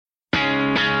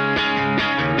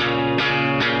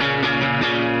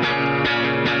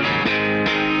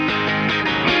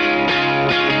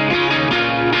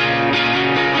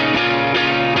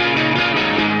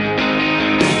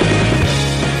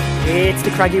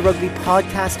Craggy Rugby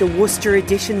podcast, a Worcester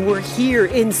edition. We're here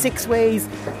in 6 ways.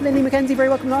 Lindley McKenzie, very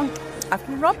welcome along.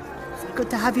 Afternoon, Rob. Good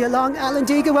to have you along. Alan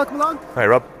Deegan, welcome along. Hi,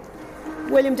 Rob.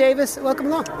 William Davis, welcome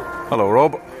along. Hello,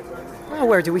 Rob. Well,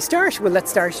 where do we start? Well,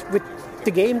 let's start with the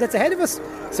game that's ahead of us.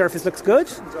 Surface looks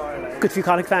good. Good few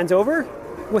Connacht fans over.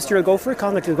 Worcester will go for it,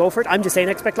 Connacht will go for it. I'm just saying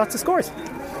I expect lots of scores.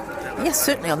 Yes,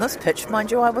 certainly on this pitch.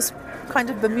 Mind you, I was kind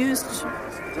of bemused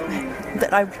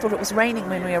that I thought it was raining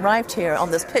when we arrived here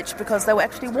on this pitch because they were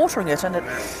actually watering it, and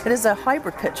it is a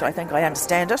hybrid pitch, I think I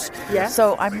understand it. Yeah.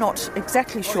 So I'm not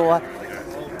exactly sure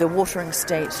the watering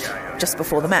state just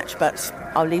before the match, but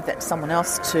I'll leave that to someone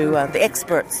else, to the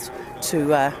experts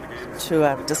to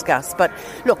discuss. But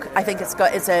look, I think it's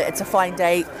a fine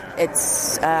day.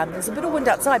 It's there's a bit of wind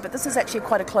outside, but this is actually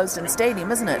quite a closed-in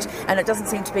stadium, isn't it? And it doesn't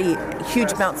seem to be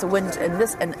huge amounts of wind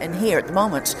in here at the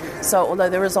moment. So although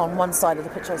there is on one side of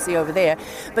the pitch, I see over there,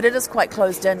 but it is quite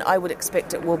closed in. I would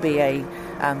expect it will be a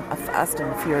fast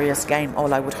and furious game.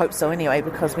 Well, I would hope so anyway,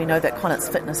 because we know that Connacht's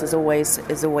fitness is always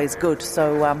good.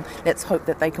 So let's hope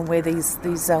that they can wear these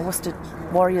Worcester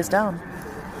Warriors down.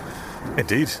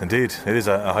 Indeed. It is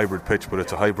a hybrid pitch, but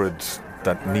it's a hybrid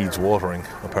that needs watering,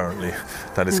 apparently.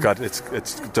 That it's got there's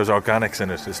organics in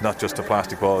it. It's not just a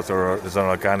plastic ball. There's an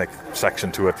organic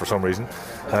section to it for some reason.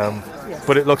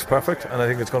 But it looks perfect, and I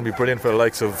think it's going to be brilliant for the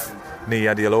likes of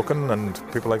Ní Adéolocan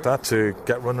and people like that to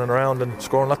get running around and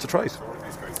scoring lots of tries.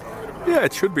 Yeah,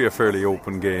 it should be a fairly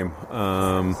open game.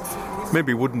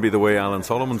 Maybe wouldn't be the way Alan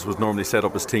Solomons would normally set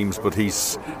up his teams, but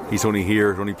he's only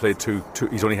here, only played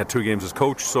he's only had 2 games as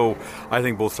coach, so I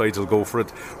think both sides will go for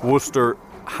it. Worcester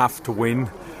have to win,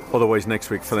 otherwise next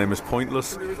week for them is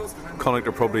pointless. Connacht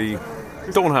are probably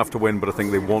don't have to win, but I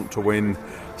think they want to win,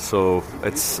 so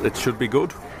it should be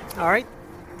good. All right.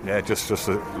 Yeah, just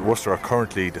Worcester are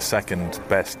currently the second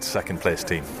place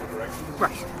team.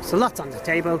 Right, so lots on the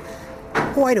table.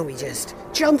 Why don't we just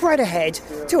jump right ahead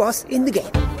to us in the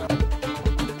game?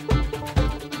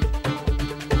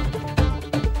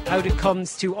 Out it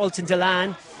comes to Ultan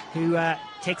Dillane, who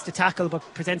takes the tackle but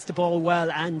presents the ball well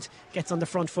and gets on the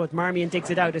front foot. Marmion digs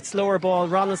it out. It's slower ball.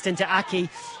 Ronaldston to Aki.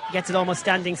 Gets it almost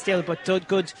standing still, but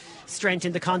good strength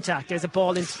in the contact. There's a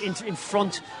ball in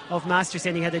front of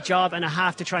Masterson. He had a job and a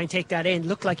half to try and take that in.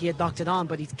 Looked like he had knocked it on,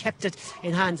 but he's kept it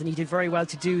in hands, and he did very well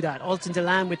to do that. Ultan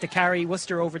Dillane with the carry.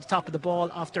 Worcester over the top of the ball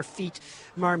off their feet.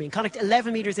 Marmion. Connacht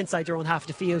 11 metres inside their own half of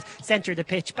the field. Centre of the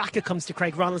pitch. Back it comes to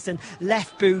Craig Ronaldston.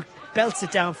 Left boot. Belts it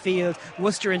downfield.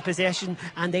 Worcester in possession,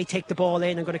 and they take the ball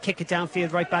in and going to kick it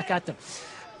downfield right back at them.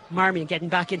 Marmion getting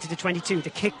back into the 22. The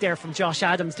kick there from Josh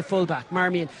Adams, the fullback.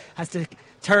 Marmion has to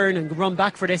turn and run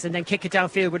back for this and then kick it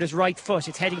downfield with his right foot.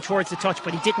 It's heading towards the touch,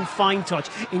 but he didn't find touch.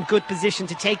 In good position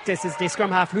to take this is the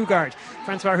scrum half Hugard.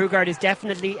 Francois Hugard is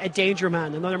definitely a danger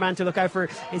man. Another man to look out for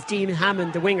is Dean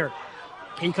Hammond, the winger.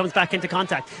 He comes back into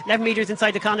contact. 11 metres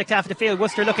inside the Connacht half of the field.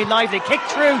 Worcester looking lively. Kick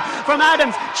through from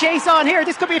Adams. Chase on here.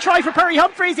 This could be a try for Perry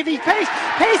Humphreys. If he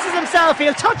paces himself,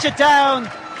 he'll touch it down.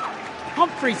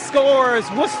 Humphreys scores.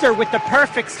 Worcester with the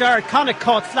perfect start. Connacht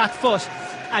caught flat foot.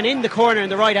 And in the corner on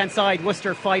the right hand side,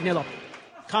 Worcester 5-0 up.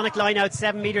 Connacht line out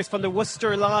 7 metres from the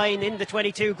Worcester line in the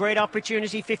 22. Great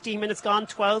opportunity. 15 minutes gone.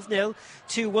 12-0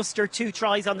 to Worcester. 2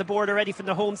 tries on the board already from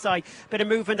the home side. Bit of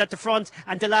movement at the front,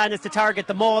 and Dillane is the target.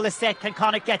 The maul is set. Can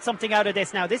Connacht get something out of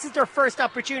this now? This is their first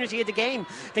opportunity of the game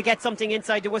to get something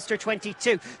inside the Worcester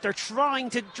 22. They're trying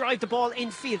to drive the ball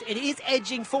infield. It is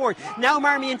edging forward. Now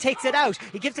Marmion takes it out.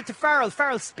 He gives it to Farrell.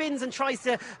 Farrell spins and tries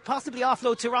to possibly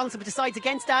offload to Ronaldson, but decides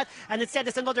against that. And instead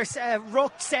it's another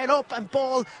ruck set up, and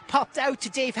ball popped out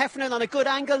to Dave Heffernan on a good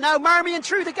angle. Now Marmion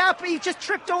through the gap. He just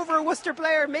tripped over a Worcester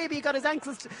player. Maybe he got his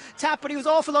ankles tapped, but he was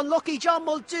awful unlucky. John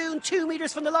Muldoon 2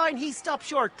 metres from the line. He stopped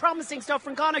short. Promising stuff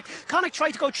from Connacht. Connacht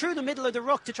tried to go through the middle of the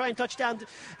ruck to try and touch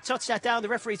that down. The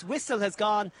referee's whistle has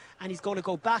gone, and he's going to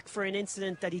go back for an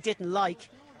incident that he didn't like,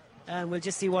 and we'll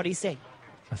just see what he's saying.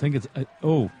 I think it's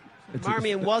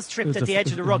Marmion was tripped at the edge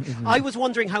of the ruck. I was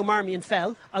wondering how Marmion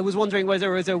fell. I was wondering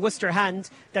whether it was a Worcester hand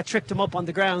that tripped him up on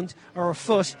the ground or a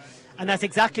foot, and that's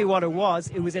exactly what it was.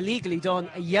 It was illegally done,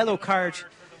 a yellow card,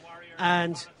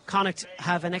 and Connacht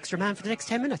have an extra man for the next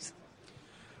 10 minutes.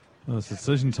 Well, it's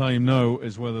decision time now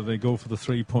is whether they go for the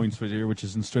 3 points right here, which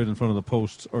is straight in front of the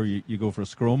post, or you go for a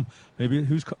scrum. Maybe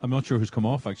I'm not sure who's come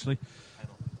off actually.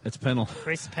 It's Pennell.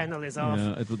 Chris Pennell is off.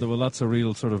 Yeah, there were lots of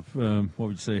real sort of what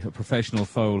would you say, a professional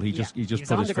foul. He just was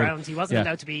put on his the ground. He wasn't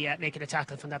allowed to be making a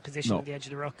tackle from that position on the edge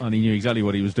of the ruck. And he knew exactly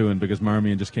what he was doing because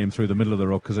Marmion just came through the middle of the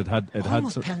ruck because it had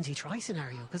penalty try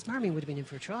scenario because Marmion would have been in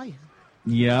for a try.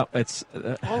 Yeah, it's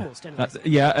almost.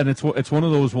 Yeah, and it's one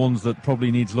of those ones that probably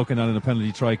needs looking at in a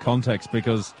penalty try context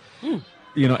because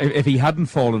if he hadn't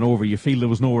fallen over, you feel there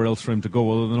was nowhere else for him to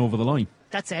go other than over the line.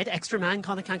 That said, extra man,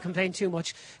 Connacht can't complain too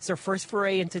much. It's their first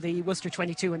foray into the Worcester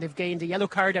 22 and they've gained a yellow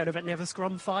card out of it and they have a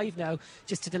scrum 5 now,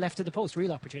 just to the left of the post.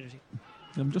 Real opportunity.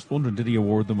 I'm just wondering, did he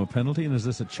award them a penalty, and is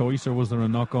this a choice, or was there a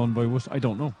knock-on by Worcester? I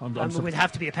don't know. It would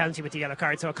have to be a penalty with the yellow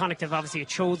card, so Connacht have obviously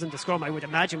chosen the scrum, I would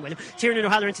imagine, William. Tiernan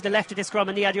O'Halloran to the left of this scrum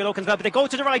and Nia Diolokhan, but they go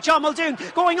to the right. John Muldoon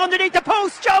going underneath the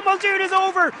post. John Muldoon is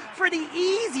over for the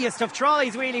easiest of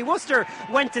tries, really. Worcester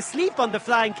went to sleep on the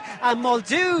flank and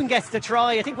Muldoon gets the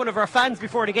try. I think one of our fans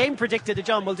before the game predicted a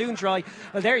John Muldoon try.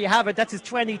 Well, there you have it. That's his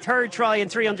 23rd try in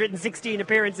 316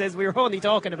 appearances. We were only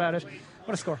talking about it.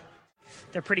 What a score.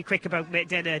 They're pretty quick about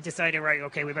deciding, right,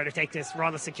 okay, we better take this.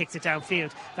 Ronaldson kicks it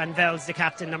downfield. Van Vels, the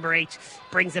captain, number 8,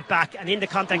 brings it back, and in the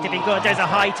contact they've been good. There's a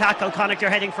high tackle. Connacht are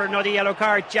heading for another yellow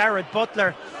card. Jared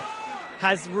Butler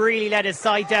has really let his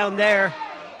side down there.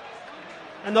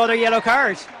 Another yellow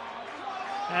card.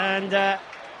 And the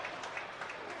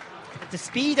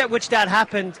speed at which that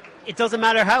happened, it doesn't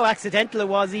matter how accidental it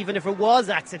was, even if it was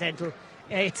accidental,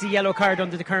 it's a yellow card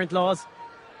under the current laws.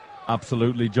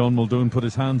 Absolutely. John Muldoon put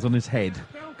his hands on his head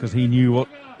because he knew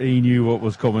what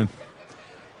was coming.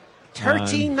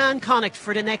 13-man Connacht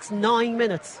for the next 9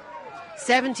 minutes.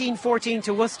 17-14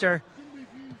 to Worcester.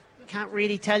 Can't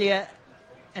really tell you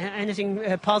anything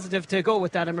positive to go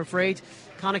with that, I'm afraid.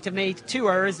 Connacht have made 2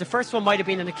 errors. The first one might have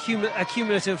been an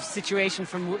accumulative situation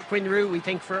from Quinn Roux, we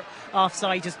think, for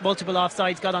offside. Just multiple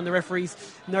offsides got on the referee's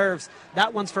nerves.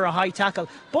 That one's for a high tackle.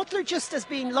 Butler just has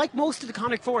been, like most of the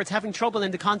Connacht forwards, having trouble in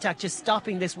the contact, just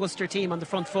stopping this Worcester team on the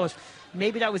front foot.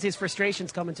 Maybe that was his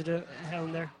frustrations coming to the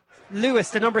helm there. Lewis,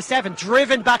 the number 7,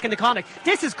 driven back in the Connacht.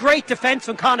 This is great defence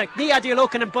from Connacht. Nia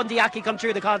Diolokhan and Bundy Aki come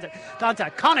through the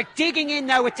contact. Connacht digging in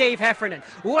now with Dave Heffernan.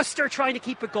 Worcester trying to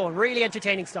keep it going. Really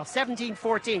entertaining stuff.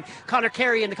 17-14. Conor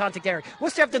Carey in the contact area.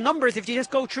 Worcester have the numbers if you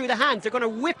just go through the hands. They're going to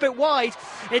whip it wide.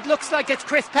 It looks like it's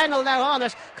Chris Pennell now on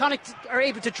it. Connacht are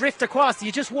able to drift across.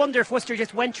 You just wonder if Worcester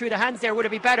just went through the hands there. Would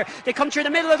it be better? They come through the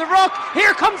middle of the ruck.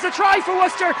 Here comes the try for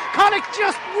Worcester. Connacht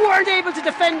just weren't able to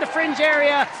defend the fringe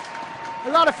area. A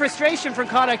lot of frustration from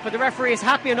Connacht, but the referee is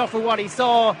happy enough with what he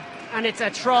saw, and it's a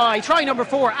try number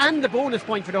 4 and the bonus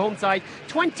point for the home side.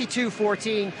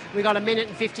 22-14. We got 1 minute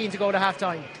and 15 to go to half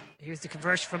time. Here's the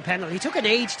conversion from Pennell. He took an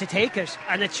age to take it,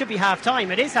 and it should be half time.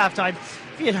 It is half time.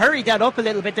 If he had hurried that up a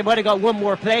little bit, they might have got one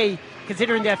more play,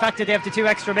 considering the fact that they have the 2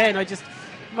 extra men. I just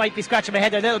might be scratching my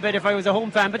head a little bit if I was a home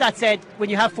fan, but that said,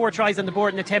 when you have 4 tries on the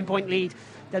board and a 10-point lead,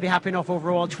 they'll be happy enough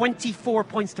overall. 24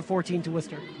 points to 14 to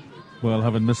Worcester. Well,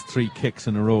 having missed 3 kicks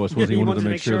in a row, I suppose he wanted to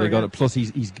make sure they got it. Plus,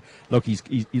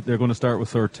 they're going to start with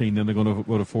 13, then they're going to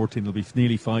go to 14. It'll be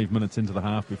nearly 5 minutes into the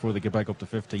half before they get back up to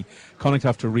 15. Connacht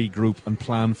have to regroup and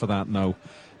plan for that now.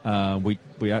 We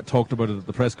talked about it at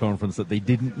the press conference that they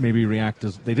didn't react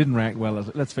well.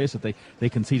 Let's face it, they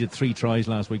conceded 3 tries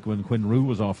last week when Quinn Roux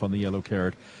was off on the yellow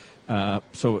card.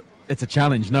 So it's a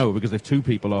challenge now because they've 2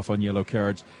 people off on yellow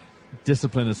cards.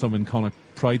 Discipline is something Connacht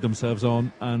pride themselves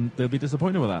on, and they'll be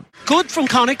disappointed with that. Good from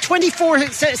Connacht,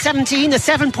 24-17, a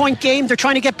 7-point game. They're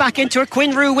trying to get back into it.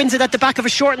 Quinn Roux wins it at the back of a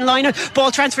shortened line.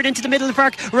 Ball transferred into the middle of the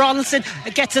park. Ronaldson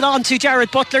gets it on to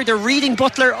Jared Butler. They're reading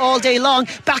Butler all day long.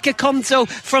 Back it comes though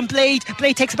from Blade.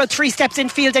 Blade takes about 3 steps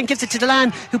infield, then gives it to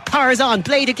Delan, who powers on.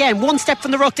 Blade again, 1 step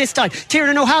from the ruck this time.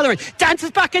 Tiernan O'Halloran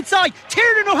dances back inside.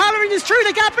 Tiernan O'Halloran is through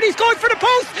the gap and he's going for the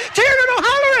post. Tiernan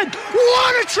O'Halloran,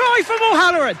 what a try from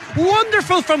O'Halloran.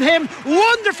 Wonderful from him,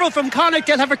 wonderful from Connacht.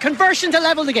 They'll have a conversion to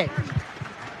level the game.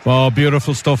 Oh,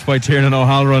 beautiful stuff by Tiernan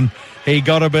O'Halloran. He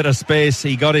got a bit of space,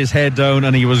 he got his head down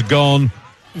and he was gone.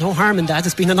 No harm in that.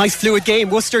 It's been a nice fluid game.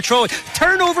 Worcester throw it.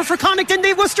 Turnover for Connacht in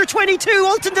the Worcester 22.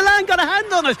 Ultan Delan got a hand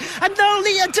on it. And now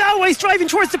Leah Doway's driving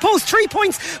towards the post. 3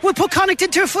 points will put Connacht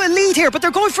into a lead here, but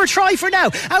they're going for a try for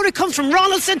now. Out it comes from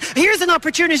Ronaldson. Here's an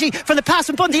opportunity from the pass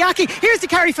from Bundy Aki. Here's the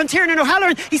carry from Tiernan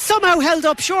O'Halloran. He's somehow held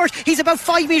up short. He's about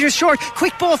 5 metres short.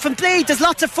 Quick ball from Blade. There's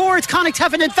lots of forwards. Connacht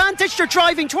have an advantage. They're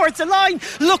driving towards the line,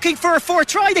 looking for a 4th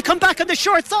try. They come back on the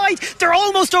short side. They're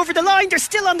almost over the line. They're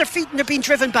still on their feet and they're being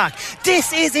driven back.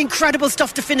 This is incredible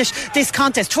stuff to finish this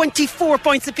contest. 24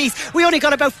 points apiece. We only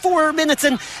got about 4 minutes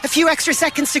and a few extra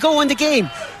seconds to go in the game.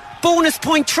 Bonus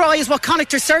point try is what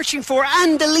Connacht are searching for,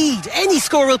 and the lead. Any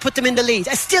score will put them in the lead.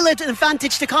 Still an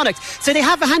advantage to Connacht. So they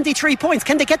have a handy 3 points.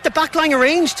 Can they get the back line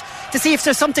arranged to see if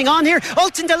there's something on here?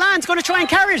 Ultan Delan's going to try and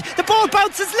carry it. The ball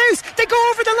bounces loose. They go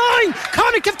over the line.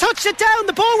 Connacht have touched it down.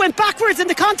 The ball went backwards and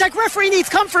the contact referee needs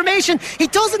confirmation. He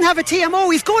doesn't have a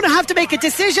TMO. He's going to have to make a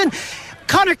decision.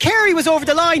 Conor Carey was over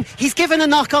the line. He's given a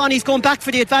knock on. He's going back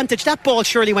for the advantage. That ball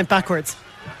surely went backwards.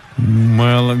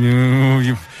 Well,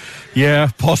 Yeah,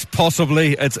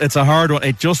 possibly. It's a hard one.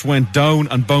 It just went down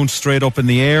and bounced straight up in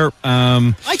the air.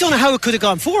 I don't know how it could have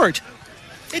gone forward.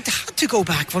 It had to go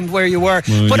back from where you were.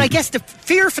 But I guess the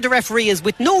fear for the referee is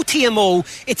with no TMO,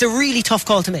 it's a really tough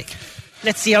call to make.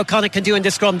 Let's see how Connacht can do in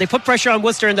this scrum. They put pressure on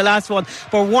Worcester in the last one,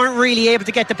 but weren't really able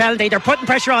to get the penalty. They're putting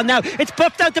pressure on now. It's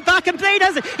buffed out the back, and Blade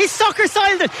has it. He's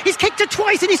soccer-styled it. He's kicked it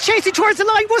twice, and he's chasing towards the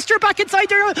line. Worcester back inside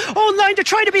their own line. They're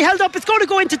trying to be held up. It's going to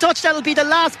go into touch. That'll be the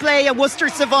last play, and Worcester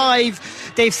survive.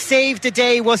 They've saved the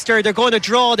day, Worcester. They're going to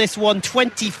draw this one,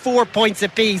 24 points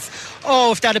apiece.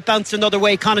 Oh, if that had bounced another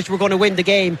way, Connacht were going to win the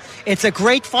game. It's a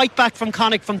great fight back from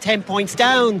Connacht from 10 points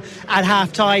down at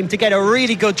half-time to get a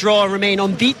really good draw and remain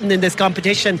unbeaten in this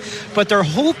competition. But their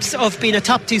hopes of being a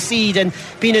top 2 seed and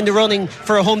being in the running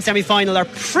for a home semi-final are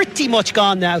pretty much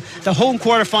gone now. The home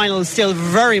quarter-final is still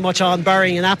very much on,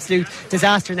 barring an absolute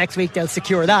disaster next week. They'll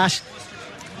secure that.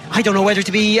 I don't know whether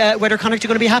Connacht are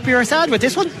going to be happy or sad with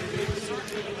this one.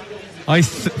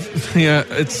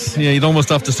 You'd almost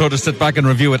have to sort of sit back and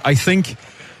review it. I think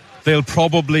they'll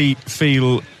probably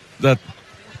feel that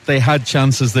they had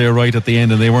chances there right at the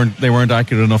end, and they weren't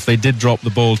accurate enough. They did drop the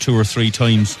ball 2 or 3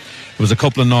 times. There was a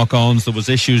couple of knock-ons. There was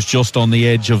issues just on the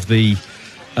edge of the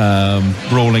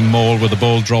rolling maul where the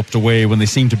ball dropped away when they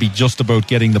seemed to be just about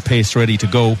getting the pace ready to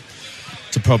go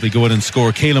to probably go in and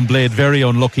score. Caelan Blade very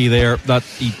unlucky there that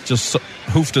he just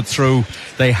hoofed it through.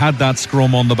 They had that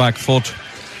scrum on the back foot.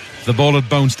 The ball had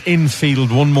bounced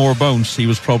infield, one more bounce, he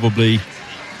was probably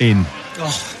in.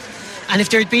 Oh. And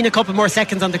if there had been a couple more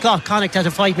seconds on the clock, Connacht had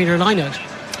a 5-metre line out.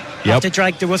 Yep. To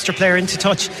drag the Worcester player into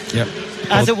touch. Yep.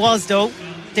 As it was, though,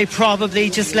 they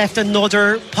probably just left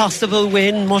another possible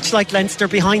win, much like Leinster,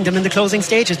 behind them in the closing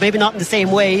stages. Maybe not in the same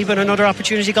way, but another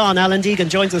opportunity gone. Alan Deegan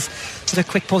joins us to the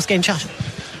quick post-game chat.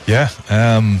 Yeah,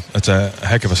 it's a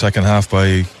heck of a second half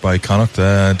by Connacht.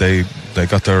 They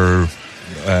got their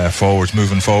forwards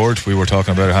moving forward. We were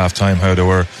talking about at half time how they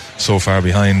were so far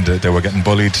behind. They were getting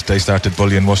bullied. They started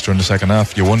bullying Worcester in the second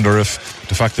half. You wonder if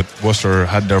the fact that Worcester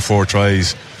had their 4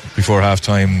 tries before half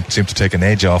time seemed to take an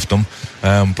edge off them,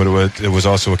 but it was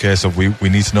also a case of we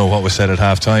need to know what was said at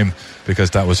half time,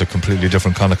 because that was a completely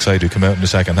different Connacht side who came out in the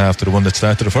second half to the one that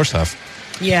started the first half.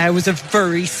 Yeah, it was a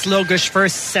very sluggish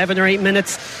first 7 or 8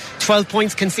 minutes. 12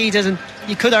 points conceded, and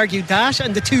you could argue that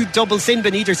and the 2 double sin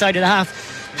bin either side of the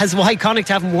half has why Connacht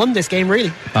haven't won this game,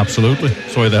 really. Absolutely,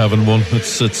 that's why they haven't won.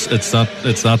 It's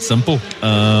that simple.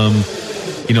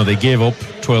 They gave up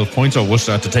 12 points. Or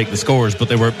Worcester had to take the scores, but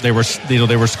they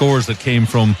were scores that came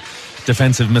from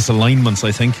defensive misalignments,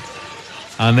 I think.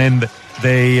 And then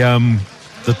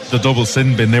the double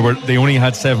sin bin, they only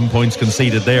had 7 points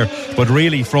conceded there. But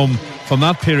really, from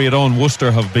that period on,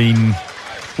 Worcester didn't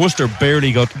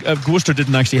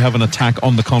actually have an attack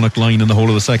on the Connacht line in the whole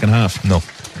of the second half.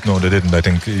 No, they didn't. I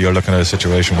think you're looking at a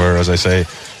situation where, as I say,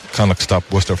 Connacht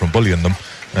stopped Worcester from bullying them,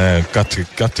 got to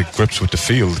grips with the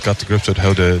field, got to grips with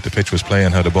how the pitch was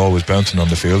playing, how the ball was bouncing on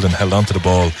the field, and held onto the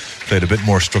ball, played a bit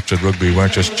more structured rugby,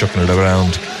 weren't just chucking it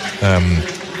around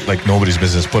like nobody's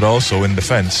business. But also in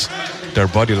defence, their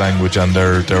body language and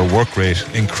their work rate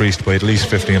increased by at least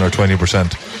 15 or 20%,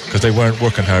 because they weren't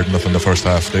working hard enough in the first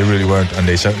half. They really weren't, and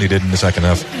they certainly did in the second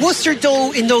half. Worcester,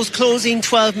 though, in those closing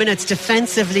 12 minutes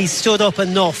defensively stood up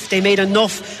enough. They made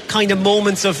enough kind of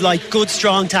moments of good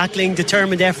strong tackling,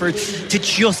 determined effort to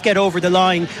just get over the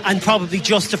line and probably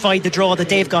justify the draw that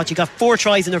they've got. You got 4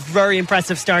 tries in a very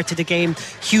impressive start to the game.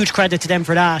 Huge credit to them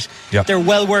for that. Yep. They're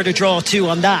well worth a draw too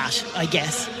on that, I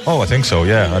guess. Oh, I think so,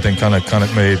 yeah. I think Connacht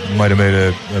might have made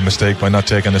a mistake by not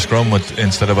taking a scrum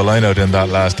instead of a line out in that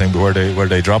last thing where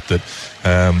they dropped it.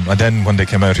 And then when they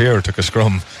came out here, took a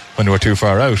scrum when they were too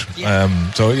far out.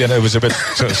 It was a bit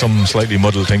some slightly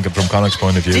muddled thinking from Connacht's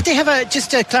point of view. Did they have just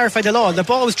to clarify the law, the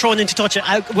ball was thrown into touch,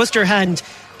 Worcester hand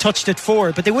touched it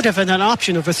forward, but they would have had an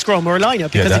option of a scrum or a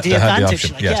line-up because of the advantage.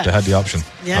 They had the option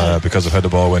because of how the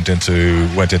ball went into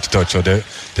touch. So they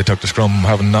took the scrum,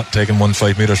 having not taken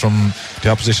 5 metres from the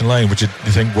opposition line, which you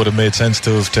think would have made sense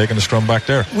to have taken the scrum back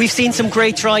there. We've seen some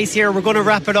great tries here. We're going to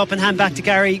wrap it up and hand back to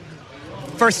Gary.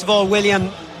 First of all,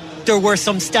 William, there were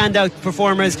some standout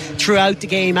performers throughout the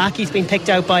game. Aki's been picked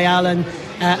out by Alan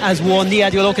as one. Nia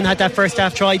Dulokan had that first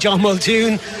half try. John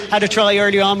Muldoon had a try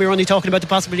early on. We were only talking about the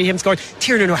possibility of him scoring.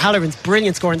 Tiernan O'Halloran's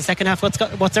brilliant score in the second half.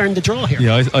 What's earned the draw here?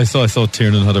 Yeah, I thought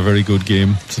Tiernan had a very good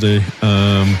game today,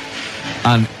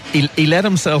 and he let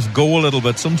himself go a little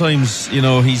bit. Sometimes,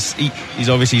 he's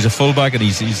obviously a fullback and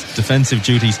he's defensive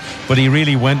duties, but he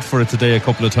really went for it today a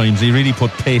couple of times. He really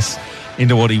put pace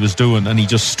into what he was doing, and he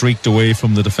just streaked away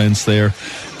from the defence there.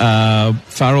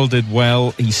 Farrell did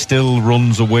well. He still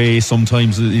runs away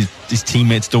sometimes. His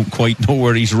teammates don't quite know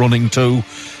where he's running to.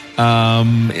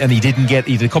 and he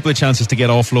had a couple of chances to get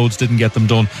offloads, didn't get them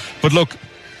done. But look,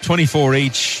 24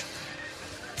 each,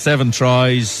 7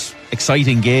 tries,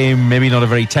 exciting game, maybe not a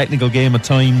very technical game at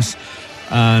times,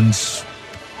 and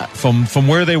from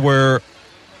where they were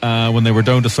when they were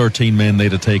down to 13 men,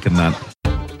 they'd have taken that.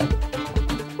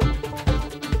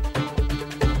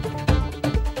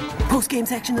 Post-game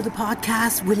section of the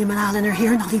podcast. William and Alan are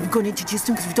here. Not even going to introduce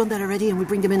them because we've done that already, and we'll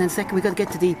bring them in a second. We've got to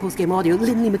get to the post-game audio.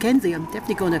 Lindley McKenzie, I'm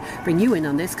definitely going to bring you in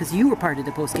on this because you were part of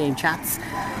the post-game chats.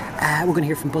 We're going to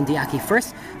hear from Bundee Aki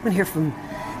first. We're going to hear from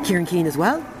Kieran Keane as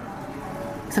well.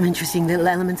 Some interesting little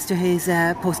elements to his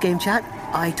post-game chat.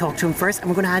 I talked to him first, and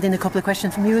we're going to add in a couple of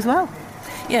questions from you as well.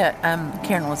 Yeah,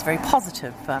 Kieran was very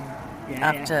positive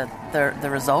after the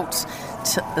result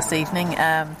this evening.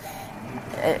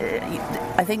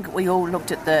 I think we all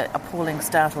looked at the appalling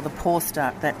start, or the poor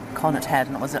start that Connacht had,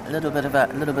 and it was a little bit of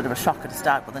a shocker to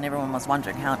start with, and everyone was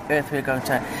wondering how on earth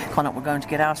Connacht were going to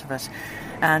get out of it.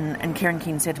 And Kieran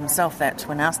Keane said himself that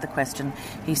when asked the question,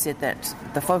 he said that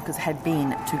the focus had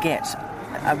been to get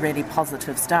a really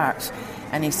positive start,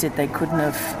 and he said they couldn't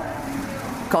have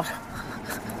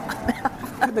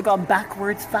gone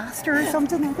backwards faster or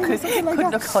something. I think something like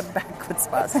couldn't that. have gone backwards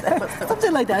faster.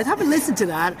 Something like that. Have a listen to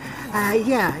that.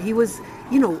 He was,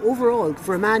 overall,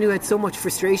 for a man who had so much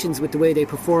frustrations with the way they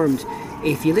performed,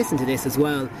 if you listen to this as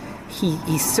well,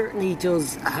 he certainly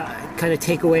does kind of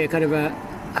take away a kind of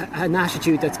an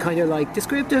attitude that's kind of like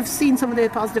descriptive, seen some of the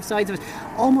positive sides of it,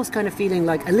 almost kind of feeling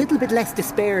like a little bit less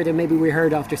despair than maybe we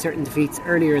heard after certain defeats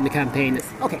earlier in the campaign.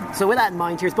 Okay, so with that in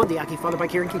mind, here's Bundee Aki, followed by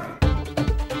Kieran Keane.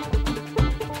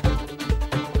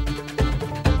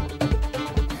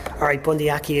 Alright, Bundee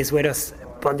Aki is with us.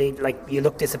 Bundee, you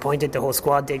look disappointed. The whole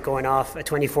squad did, going off. A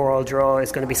 24-all draw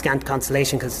is going to be scant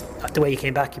consolation because the way you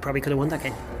came back, you probably could have won that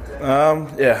game.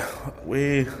 The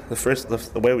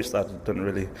way we started didn't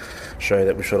really show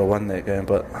that we should have won that game,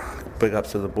 but big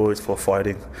ups to the boys for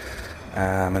fighting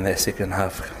in that second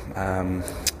half.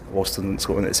 Walston didn't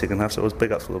score in that second half, so it was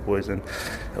big ups for the boys, and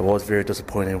it was very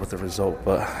disappointing with the result,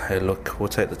 but hey, look, we'll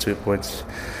take the 2 points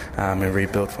and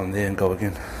rebuild from there and go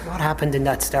again. What happened in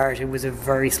that start? It was a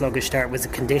very sluggish start. Was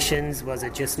it conditions? Was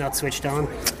it just not switched on?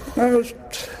 No, it was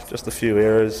just a few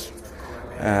errors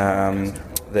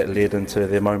that led into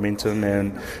their momentum,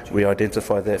 and we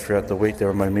identified that throughout the week. They're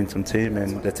a momentum team,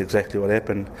 and that's exactly what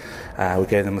happened. We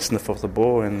gave them a sniff of the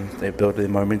ball, and they built their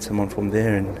momentum on from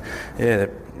there, and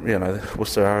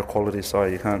Worcester are a quality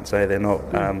side. You can't say they're not.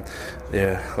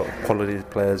 They've got quality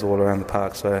players all around the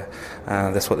park, so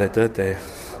that's what they did. They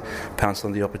pounced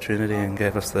on the opportunity and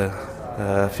gave us the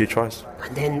few tries.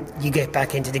 And then you get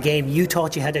back into the game. You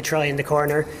thought you had a try in the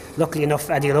corner. Luckily enough,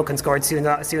 Adi Lucan scored soon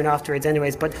afterwards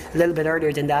anyways, but a little bit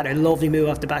earlier than that, a lovely move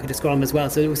off the back of the scrum as well.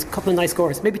 So there was a couple of nice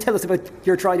scores. Maybe tell us about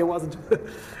your try that wasn't.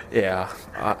 Yeah,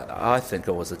 I think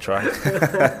it was a try.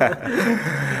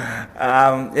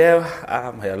 I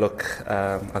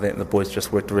think the boys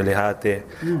just worked really hard there,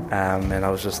 and I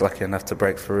was just lucky enough to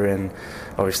break through, and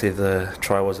obviously the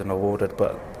try wasn't awarded,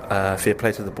 but fair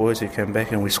play to the boys who came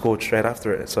back, and we scored straight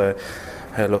after it. So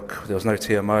hey, look, there was no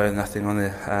TMO, nothing on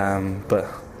there, but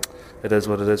it is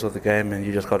what it is with the game, and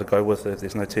you just got to go with it.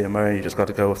 There's no TMO, and you just got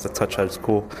to go with the touch I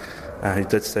score. He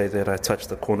did say that I touched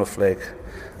the corner flag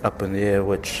up in the air,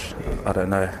 which I don't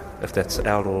know if that's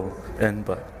out or in,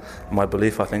 but my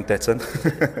belief, I think that's in.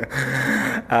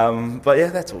 But yeah,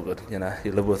 that's all good.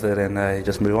 You live with it and you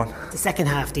just move on. The second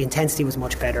half, the intensity was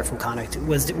much better from Connacht.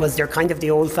 Was there kind of the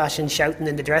old-fashioned shouting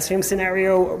in the dressing room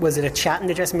scenario? Was it a chat in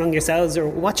the dressing room among yourselves, or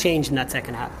what changed in that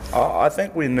second half? I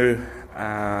think we knew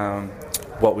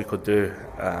what we could do.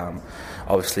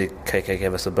 Obviously, KK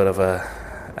gave us a bit of a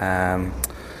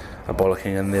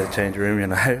bollocking in the change room,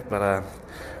 but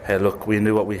hey, look, we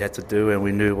knew what we had to do, and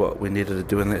we knew what we needed to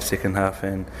do in that second half,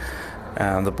 and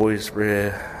the boys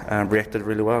reacted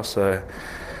really well. So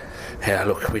yeah,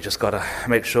 look, we just got to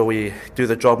make sure we do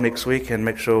the job next week and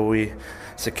make sure we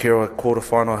secure a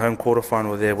home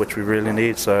quarterfinal there, which we really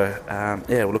need. So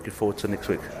we're looking forward to next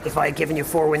week. If I had given you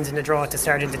 4 wins in a draw at the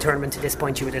start of the tournament to this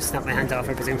point, you would have snapped my hand off,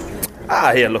 I presume?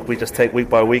 Yeah, look, we just take week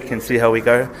by week and see how we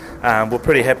go. We're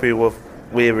pretty happy with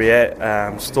where we're at.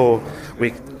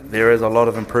 There is a lot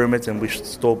of improvements, and we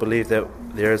still believe that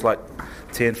there is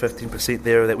 10-15%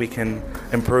 there that we can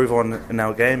improve on in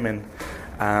our game, and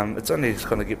it's only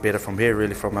going to get better from here,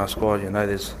 really, from our squad.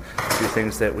 There's a few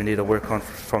things that we need to work on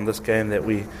from this game that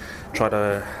we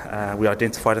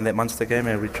identified in that Munster game,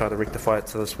 and we try to rectify it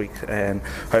to this week, and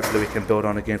hopefully we can build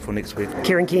on again for next week.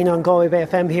 Kieran Keane on Galway Bay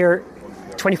FM here,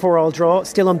 24-all draw,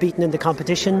 still unbeaten in the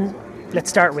competition. Let's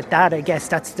start with that. I guess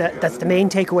that's the main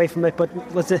takeaway from it, but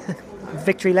was the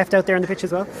victory left out there on the pitch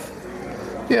as well?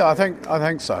 Yeah, I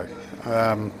think so.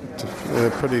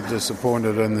 They're pretty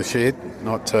disappointed in the shed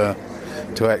not to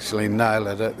actually nail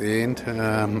it at the end.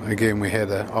 Again, we had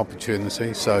an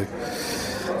opportunity, so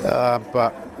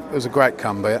but it was a great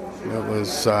comeback. It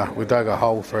was we dug a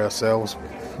hole for ourselves,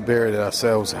 buried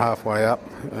ourselves halfway up,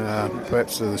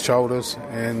 perhaps to the shoulders,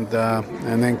 and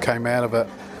then came out of it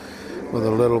with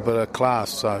a little bit of class.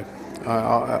 So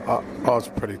I was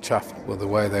pretty chuffed with the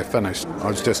way they finished. I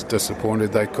was just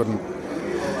disappointed they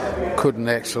couldn't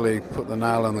actually put the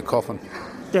nail in the coffin.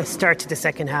 The start to the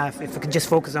second half, if we could just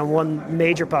focus on one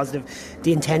major positive,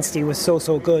 the intensity was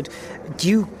so good. Do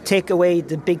you take away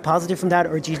the big positive from that,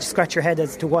 or do you just scratch your head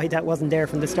as to why that wasn't there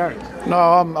from the start? No,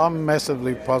 I'm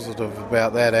massively positive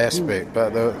about that aspect,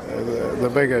 but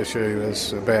the big issue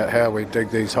is about how we dig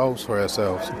these holes for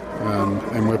ourselves,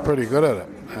 and we're pretty good at it.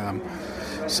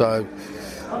 So,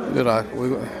 you know,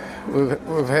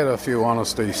 we've had a few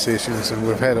honesty sessions, and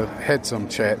we've had some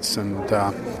chats, and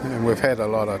we've had a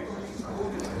lot of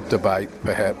debate,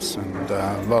 perhaps, and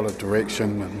a lot of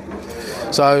direction,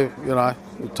 and so, you know,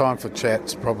 the time for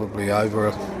chat's probably over,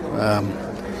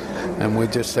 and we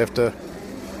just have to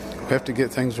get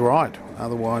things right.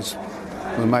 Otherwise,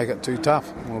 we'll make it too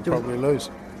tough. We'll probably lose.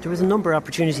 There was a number of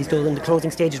opportunities though in the closing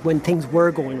stages when things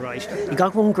were going right. You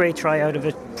got one great try out of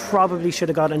it. Probably should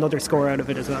have got another score out of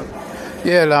it as well.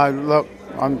 Yeah, no, look,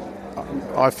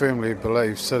 I firmly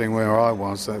believe, sitting where I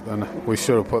was, that we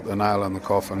should have put the nail in the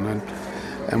coffin.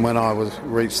 And when I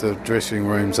reached the dressing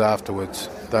rooms afterwards,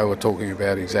 they were talking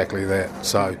about exactly that.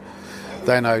 So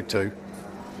they know too.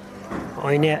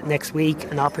 Next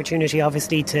week, an opportunity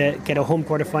obviously to get a home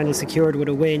quarter final secured with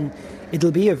a win.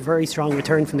 It'll be a very strong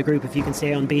return from the group if you can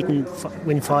stay unbeaten,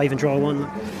 win 5 and draw 1.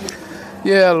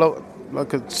 Yeah, look,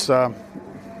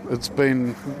 it's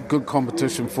been good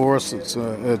competition for us. It's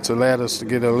allowed us to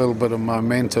get a little bit of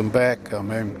momentum back. I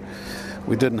mean,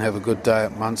 we didn't have a good day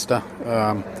at Munster,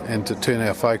 and to turn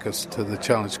our focus to the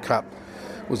Challenge Cup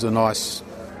was a nice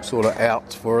sort of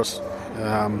out for us,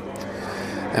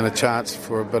 and a chance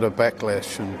for a bit of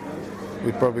backlash. And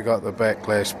we probably got the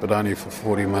backlash, but only for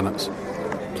 40 minutes.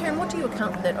 Karen, what do you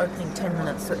account for that opening 10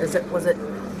 minutes? Was it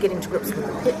getting to grips with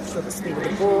the pitch or the speed of the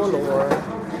ball, or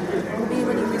would there be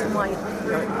any reason why?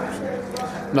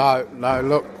 No.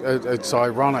 Look, it's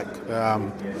ironic.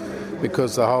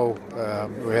 Because the whole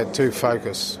we had 2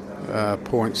 focus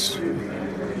points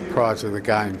prior to the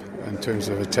game in terms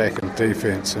of attack and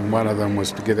defence, and one of them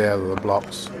was to get out of the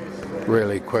blocks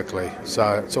really quickly.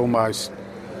 So it's almost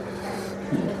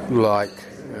like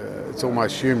it's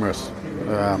almost humorous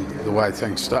the way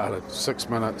things started. 6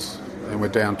 minutes and we're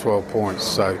down 12 points,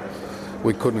 so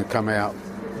we couldn't have come out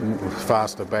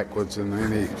faster backwards in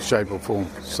any shape or form.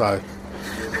 So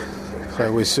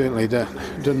we certainly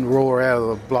didn't roar out of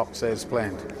the blocks as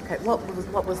planned. Okay,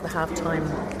 what was the half-time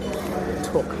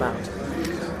talk about?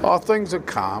 Oh, things are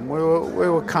calm. We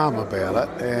were calm about it,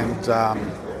 and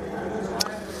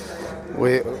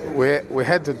we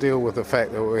had to deal with the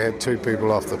fact that we had 2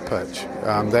 people off the pitch.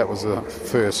 That was the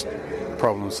first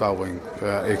problem-solving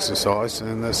exercise,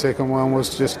 and the second one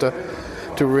was just to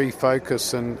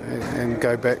refocus and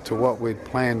go back to what we'd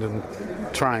planned and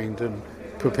trained and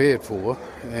prepared for,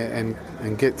 and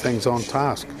get things on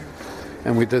task,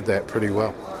 and we did that pretty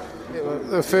well.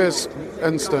 The first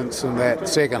instance in that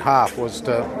second half was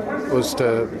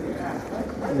to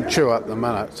chew up the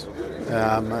minutes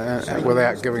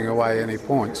without giving away any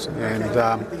points,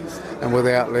 and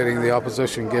without letting the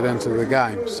opposition get into the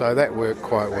game. So that worked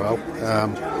quite well,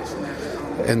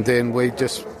 and then we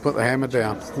just put the hammer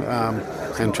down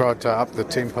and tried to up the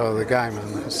tempo of the game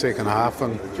in the second half,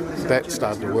 and that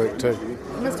started to work too.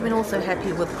 You must have been also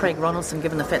happy with Craig Ronaldson,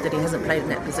 given the fact that he hasn't played in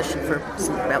that position for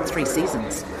about 3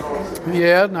 seasons.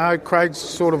 Yeah, no, Craig's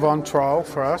sort of on trial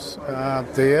for us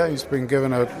there. He's been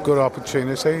given a good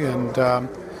opportunity, and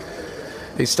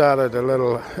he started a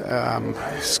little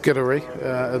skittery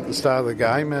at the start of the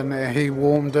game, and he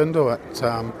warmed into it.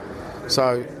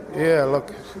 So, yeah,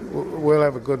 look, we'll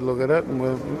have a good look at it, and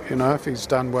we'll, if he's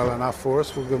done well enough for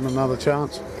us, we'll give him another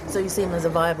chance. So you see him as a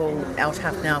viable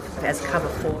out-half now as cover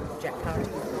for Jack Curry?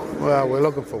 Well, we're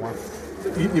looking for one.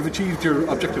 You've achieved your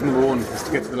objective number 1, is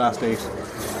to get to the last 8.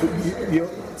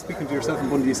 Speaking to yourself and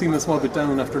Bundy, you seem a small bit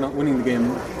down after not winning the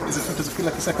game. Does it feel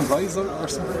like a second prize or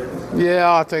something?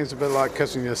 Yeah, I think it's a bit like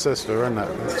kissing your sister, isn't it?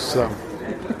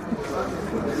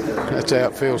 That's how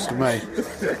it feels to me.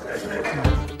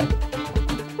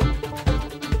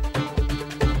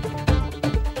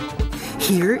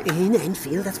 Here in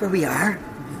Enfield, that's where we are.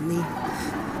 We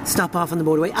stop off on the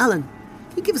motorway. Alan,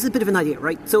 can you give us a bit of an idea,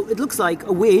 right? So it looks like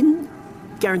a win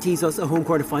guarantees us a home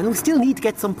quarter final. We still need to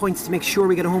get some points to make sure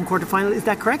we get a home quarter final. Is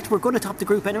that correct? We're going to top the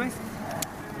group anyway.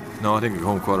 No, I think the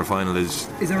home quarter final is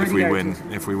if we win.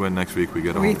 If we win next week, we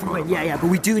get a home quarter. Yeah, but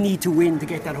we do need to win to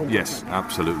get that home. Yes,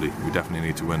 absolutely. We definitely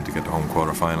need to win to get the home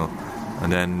quarter final,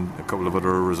 and then a couple of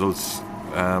other results.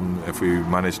 If we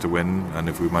manage to win, and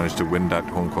if we manage to win that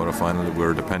home quarter final,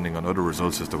 we're depending on other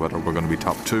results as to whether we're going to be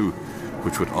top 2,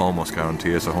 which would almost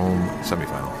guarantee us a home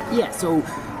semi-final. Yeah. So.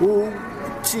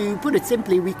 To put it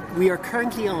simply, we are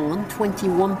currently on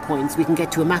 21 points. We can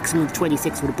get to a maximum of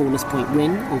 26 with a bonus point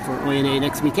win over INA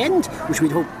next weekend, which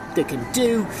we'd hope they can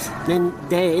do.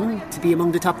 Then to be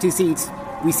among the top 2 seeds,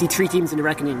 we see 3 teams in the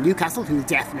reckoning. Newcastle, who will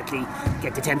definitely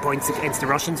get the 10 points against the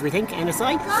Russians, we think,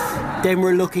 NSI. Then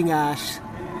we're looking at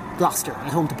Gloucester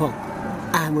at home to Pull.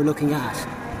 And we're looking at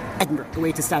Edinburgh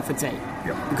away to Staffordshire.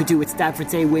 Yep. We could do with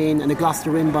Staffordshire win and a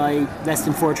Gloucester win by less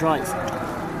than 4 tries.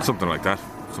 Something like that,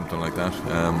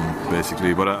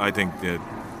 basically. But I think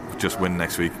just win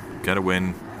next week, get a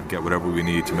win, and get whatever we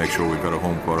need to make sure we've got a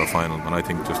home quarter final. And I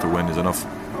think just a win is enough.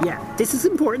 Yeah, this is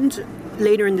important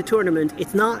later in the tournament.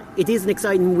 It is an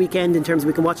exciting weekend in terms of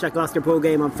we can watch that Gloucester Pro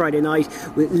game on Friday night.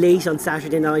 Late on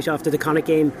Saturday night after the Connacht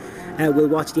game, we'll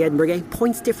watch the Edinburgh game.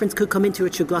 Points difference could come into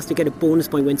it should Gloucester get a bonus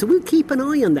point win. So we'll keep an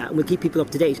eye on that and we'll keep people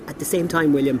up to date. At the same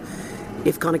time, William,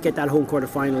 if Connacht get that home quarter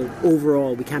final,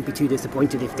 overall we can't be too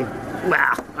disappointed if they...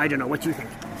 Well, I don't know, what do you think?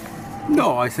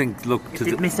 No, I think, look... If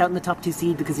they missed out in the top 2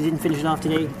 seed because they didn't finish it off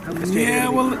today, how frustrated Yeah,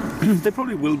 well, they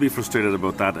probably will be frustrated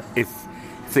about that if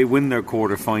they win their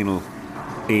quarter final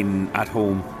at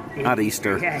home at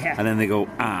Easter, and then they go,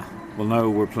 well, now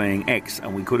we're playing X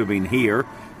and we could have been here,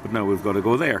 but now we've got to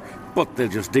go there. But they'll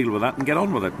just deal with that and get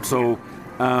on with it. So...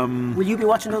 will you be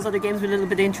watching those other games with a little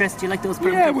bit of interest? Do you like those?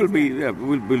 Yeah, we'll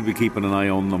be keeping an eye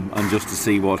on them and just to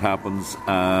see what happens.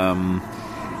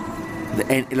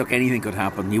 Look, anything could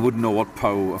happen. You wouldn't know what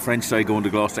a French side going to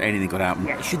Gloucester, anything could happen.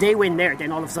 Yeah, should they win there,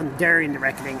 then all of a sudden they're in the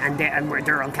reckoning and they're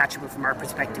uncatchable from our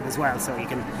perspective as well. So you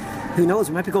can, who knows,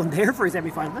 we might be going there for a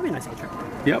semi-final. That'd be a nice trip.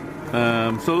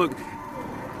 Yep. So look,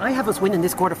 I have us winning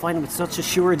this quarter final with such a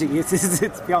surety.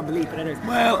 It's beyond belief. But anyways.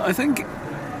 Well, I think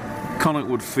Connacht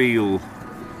would feel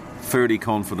fairly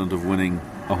confident of winning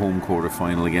a home quarter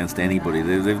final against anybody.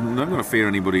 They're not going to fear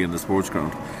anybody in the sports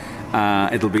ground.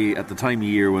 It'll be at the time of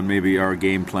year when maybe our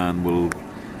game plan will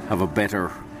have a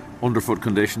better underfoot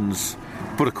conditions,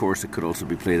 but of course it could also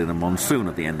be played in a monsoon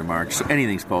at the end of March, so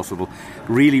anything's possible.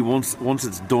 Really, once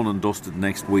it's done and dusted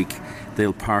next week,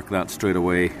 they'll park that straight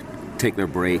away, take their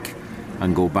break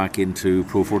and go back into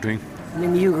Pro 14.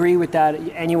 And you agree with that?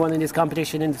 Anyone in this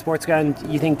competition in the sports ground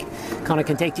you think Connacht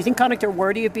can take? Do you think Connacht are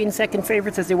worthy of being second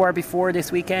favourites as they were before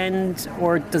this weekend,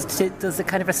 or does a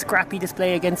kind of a scrappy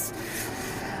display against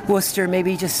Worcester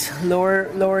maybe just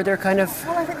lower their kind of...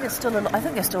 Well, I think there's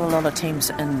still a lot of teams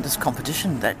in this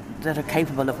competition that are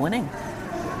capable of winning.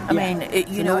 I mean,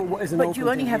 but you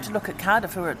only have to look at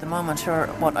Cardiff, who are at the moment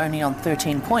only on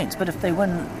 13 points. But if they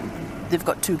win, they've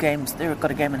got 2 games. They've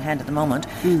got a game in hand at the moment.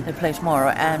 They play tomorrow,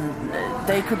 and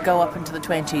they could go up into the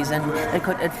 20s. And they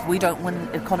could, if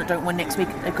Connacht don't win next week,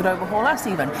 they could overhaul us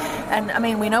even. And I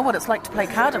mean, we know what it's like to play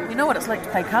Cardiff. We know what it's like to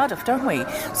play Cardiff, don't we?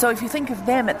 So if you think of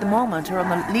them at the moment, who are on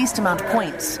the least amount of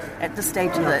points at this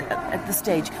stage,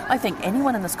 I think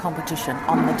anyone in this competition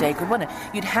on the day could win it.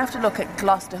 You'd have to look at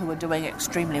Gloucester, who are doing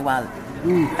extremely well.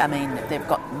 I mean, they've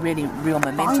got really real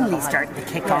momentum. Finally starting to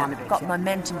kick on a bit. Got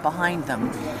momentum behind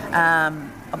them.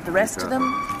 Of the rest of them,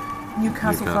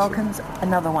 Newcastle Falcons,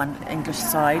 another one English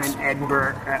side, and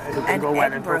Edinburgh,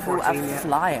 who are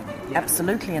flying,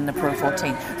 absolutely in the Pro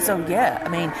 14. So yeah, I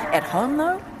mean, at home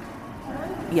though,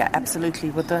 yeah, absolutely,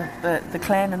 with the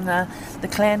clan and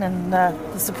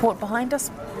the support behind us,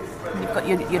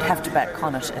 you'd have to back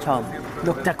Connacht at home.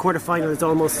 Look, that quarter final is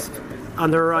almost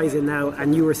on the horizon now,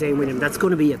 and you were saying, William, that's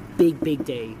going to be a big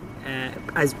day.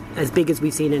 As big as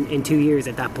we've seen in 2 years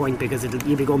at that point, because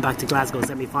you'll be going back to Glasgow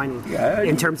semi-final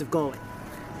in terms of going.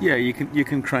 Yeah, you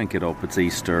can crank it up. It's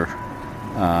Easter.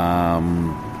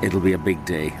 It'll be a big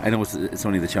day. I know it's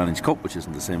only the Challenge Cup, which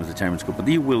isn't the same as the Champions Cup, but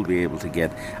you will be able to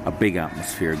get a big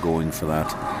atmosphere going for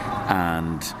that,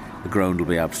 and the ground will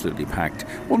be absolutely packed.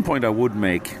 One point I would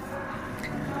make,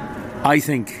 I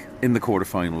think in the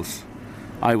quarterfinals,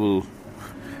 I will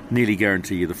nearly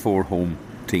guarantee you the 4 home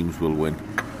teams will win.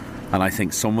 And I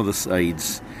think some of the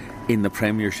sides in the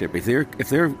Premiership, if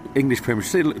they're English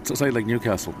Premiership, say a side like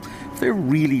Newcastle, if they're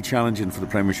really challenging for the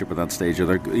Premiership at that stage, or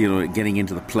they're getting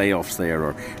into the playoffs there,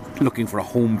 or looking for a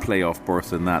home playoff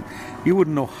berth in that, you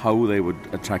wouldn't know how they would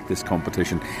attack this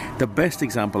competition. The best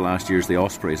example last year is the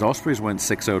Ospreys. Ospreys went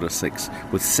 6 out of 6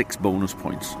 with 6 bonus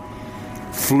points,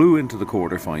 flew into the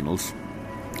quarterfinals,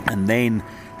 and then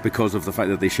because of the fact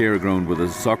that they share a ground with a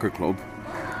soccer club,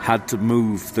 had to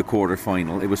move the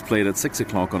quarter-final. It was played at 6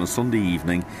 o'clock on a Sunday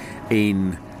evening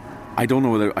in... I can't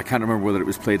remember whether it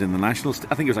was played in the National...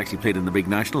 I think it was actually played in the big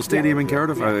National Stadium in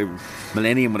Cardiff,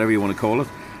 Millennium, whatever you want to call it,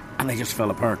 and they just fell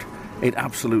apart. It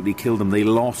absolutely killed them. They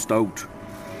lost out.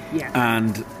 Yeah.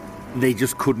 And they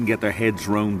just couldn't get their heads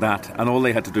round that, and all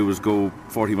they had to do was go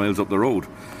 40 miles up the road.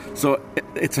 So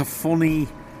it's a funny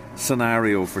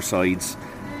scenario for sides,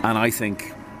 and I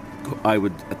think I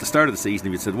would, at the start of the season,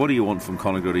 if you said, what do you want from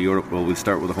Connacht to Europe? Well, we'll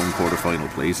start with a home quarter-final,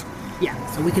 please. Yeah,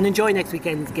 so we can enjoy next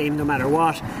weekend's game no matter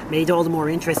what. Made all the more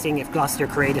interesting if Gloucester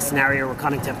create a scenario where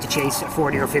Connacht have to chase a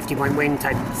 40 or 50 point win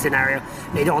type scenario.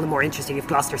 Made all the more interesting if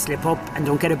Gloucester slip up and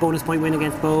don't get a bonus point win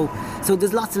against Bow. So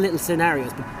there's lots of little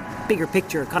scenarios, but bigger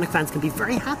picture, Connacht fans can be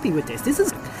very happy with this.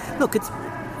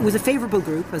 It was a favourable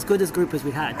group, as good a group as we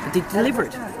had, but they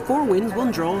delivered. 4 wins,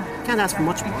 1 draw, can't ask for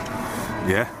much more.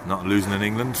 Yeah, not losing in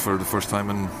England for the first time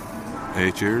in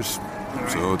 8 years.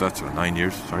 So that's 9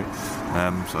 years, sorry.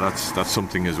 So that's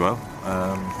something as well.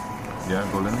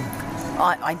 Go Lynn.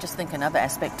 I just think another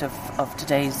aspect of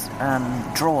today's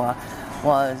draw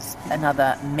was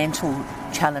another mental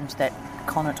challenge that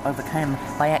Connacht overcame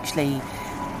by actually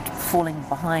falling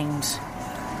behind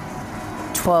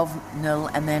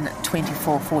 12-0 and then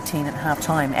 24-14 at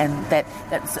half-time, and that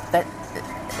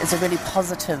is a really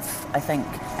positive, I think,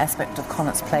 aspect of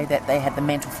Connacht's play, that they had the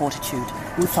mental fortitude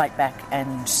to fight back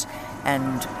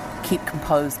and keep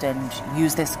composed and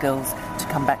use their skills to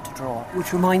come back to draw.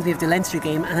 Which reminds me of the Leinster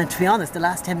game, and to be honest, the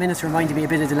last 10 minutes reminded me a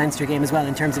bit of the Leinster game as well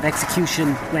in terms of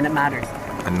execution when it mattered.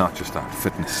 And not just that,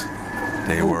 fitness.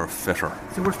 They were fitter.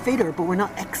 So we're fitter, but we're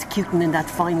not executing in that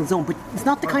final zone. But it's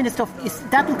not the kind of stuff...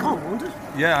 That'll come, won't it?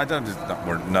 Yeah,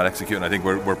 we're not executing. I think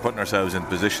we're putting ourselves in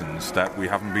positions that we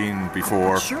haven't been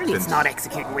before. But surely it's not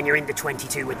executing when you're in the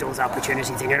 22 with those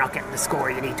opportunities and you're not getting the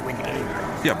score you need to win the game.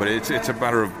 Yeah, but it's a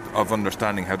matter of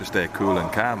understanding how to stay cool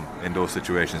and calm in those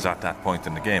situations at that point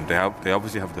in the game. They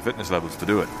obviously have the fitness levels to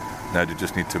do it. Now they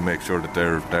just need to make sure that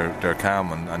they're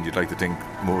calm, and you'd like to think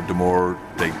the more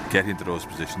they get into those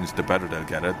positions, the better they'll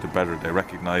get it, the better they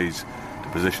recognise the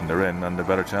position they're in, and the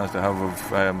better chance they have of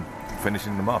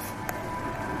finishing them off.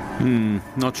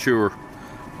 Not sure.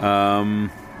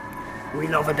 We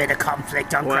love a bit of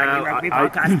conflict on Cranny Rugby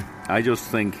Podcast. I just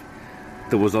think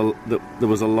there was a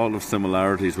lot of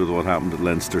similarities with what happened at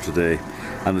Leinster today,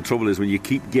 and the trouble is when you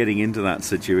keep getting into that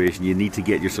situation, you need to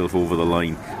get yourself over the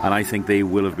line, and I think they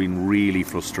will have been really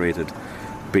frustrated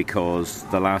because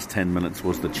the last 10 minutes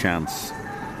was the chance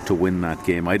to win that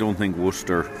game. I don't think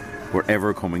Worcester were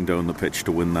ever coming down the pitch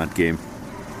to win that game,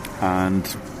 and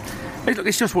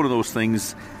it's just one of those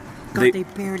things. They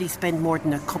barely spent more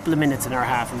than a couple of minutes in our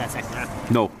half in that second half.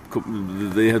 No,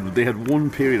 they had one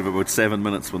period of about 7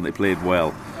 minutes when they played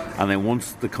well, and then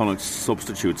once the Connacht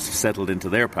substitutes settled into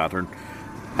their pattern,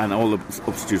 and all the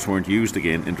substitutes weren't used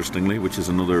again, interestingly, which is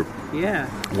another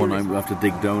one I will have to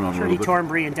dig down on. Surely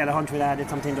Thornbury and Delahunt would added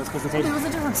something to those consultations. There was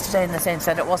a difference today in the sense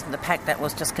that it wasn't the pack that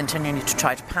was just continuing to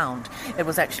try to pound. It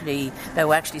was actually, they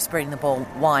were actually spreading the ball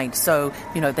wide. So,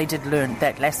 they did learn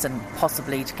that lesson,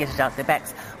 possibly, to get it out their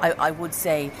backs. I would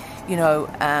say,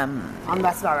 and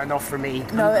that's not enough for me.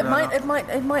 No, it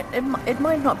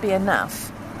might not be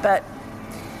enough, but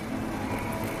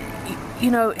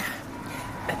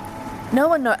no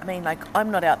one knows. I mean,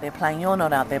 I'm not out there playing, you're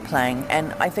not out there playing,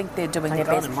 and I think they're doing their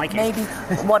best. Maybe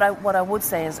what I would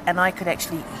say is, and I could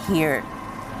actually hear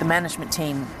the management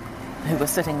team, who were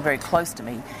sitting very close to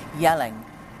me, yelling,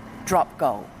 "Drop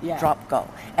goal, drop goal,"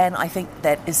 and I think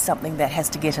that is something that has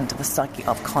to get into the psyche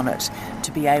of Connacht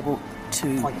to be able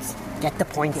to get the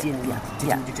points in. Do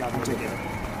the job to do it.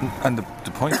 And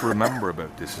the point to remember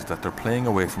about this is that they're playing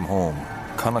away from home.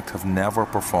 Connacht have never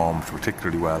performed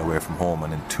particularly well away from home,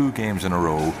 and in 2 games in a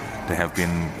row they have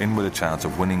been in with a chance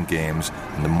of winning games,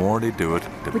 and the more they do it,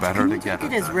 the better they get.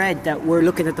 It is read that we're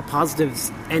looking at the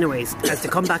positives anyways, as the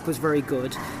comeback was very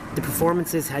good, the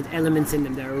performances had elements in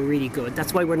them that were really good.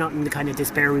 That's why we're not in the kind of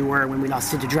despair we were when we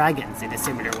lost to the Dragons in a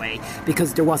similar way,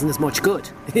 because there wasn't as much good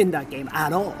in that game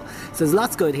at all. So there's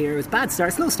lots good here. It was a bad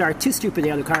start, slow start, 2 stupid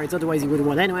yellow cards, otherwise he would have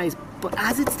won anyways. But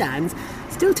as it stands,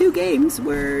 still 2 games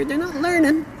where they're not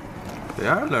learning. They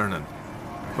are learning.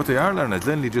 What they are learning, as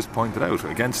Lindley just pointed out,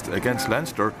 against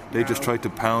Leinster, they just tried to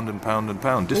pound and pound and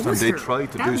pound. This time they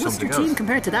tried to do something else. Team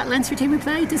compared to that Leinster team we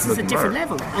played, this is a different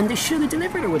level, and they should have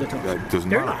delivered, or would have told. It doesn't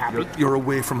matter. Not happy. You're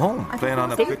away from home, playing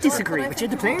on a pitch. They disagree with you.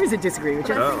 The players would disagree with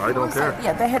you. I don't care.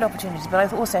 Yeah, they had opportunities, but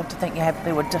I also have to think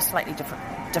there were just slightly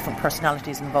different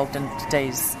personalities involved in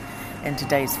today's in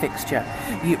today's fixture.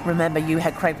 You remember you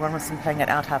had Craig Ronaldson playing at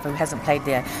out half, who hasn't played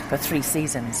there for 3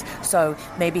 seasons. So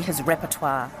maybe his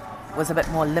repertoire was a bit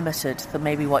more limited than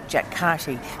maybe what Jack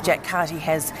Carty. Jack Carty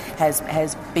has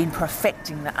been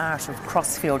perfecting the art of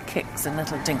crossfield kicks and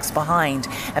little dinks behind,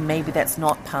 and maybe that's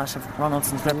not part of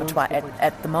Ronaldson's repertoire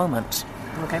at the moment.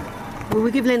 Okay. Well,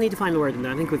 we'll give Lenny the final word on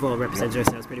that. I think we've all represented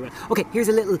ourselves pretty well. Okay, here's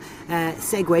a little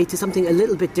segue to something a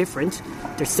little bit different.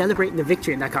 They're celebrating the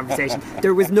victory in that conversation.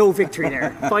 There was no victory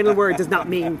there. Final word does not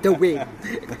mean the win.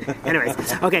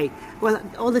 Anyways, okay. Well,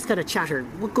 all this kind of chatter,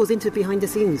 what goes into behind the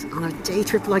scenes on a day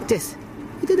trip like this?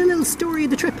 We did a little story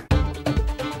of the trip.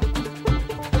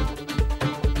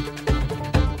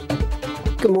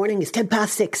 Good morning, it's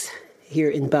 6:10 here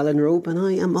in Ballinrobe, and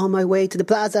I am on my way to the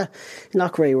plaza in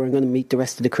Loughrea, where I'm going to meet the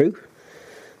rest of the crew.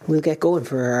 We'll get going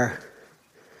for our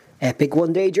epic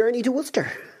one-day journey to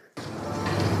Ulster.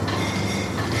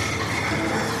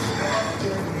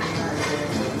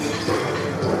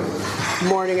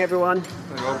 Morning, everyone.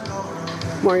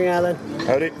 Morning, Alan.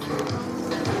 Howdy.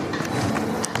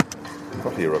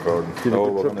 What are you recording? No,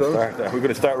 we're going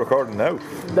to start recording now.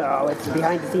 No, it's a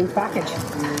behind-the-scenes package.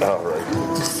 Oh, right.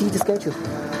 Did you see the schedule?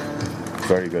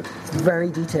 Very good. It's very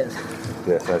detailed.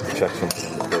 Yes, I had to check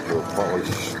something on the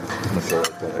schedule.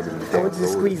 I wanted to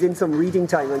squeeze in some reading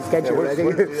time on schedule. Where's the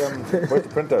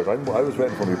printout? I was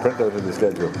waiting for my printout of the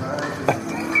schedule.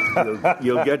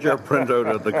 You'll get your printout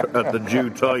at the due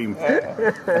time.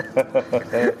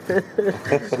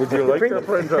 Would you like your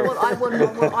printout? Well,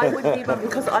 I wouldn't even,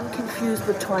 because I'm confused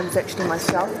with times actually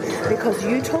myself. Because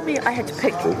you told me I had to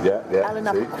pick Alan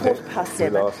up at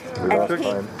 7:15, and he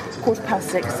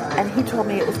 6:15, and he told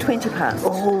me it was 20 past.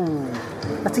 Oh.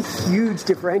 That's a huge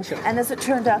differential. And as it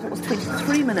turned out, it was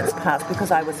 23 minutes past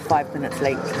because I was 5 minutes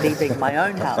late leaving my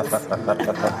own house.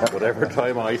 Whatever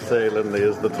time I sail in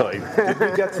is the time.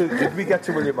 Did we get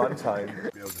to William on time?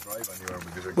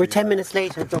 We're 10 minutes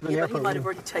late at Dublin Airport. He might have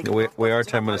already taken We are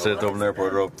 10 minutes late at Dublin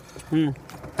Airport, Rob. You're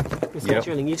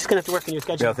scheduling. You're just going to have to work on your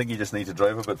schedule. Yeah, I think you just need to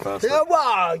drive a bit faster.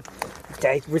 Wow!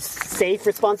 Okay, safe,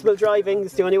 responsible driving.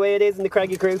 It's the only way it is in the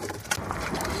Craggy crew.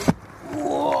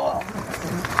 Whoa.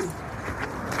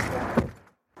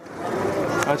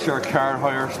 That's your car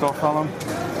hire stuff, Alan.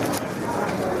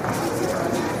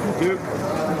 Thank you.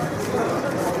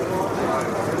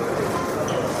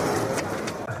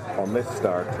 On this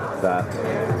start, that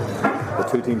the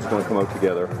two teams are going to come out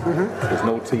together. There's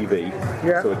no TV,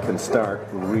 so it can start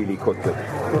really quickly.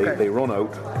 They run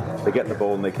out, they get the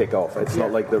ball and they kick off. It's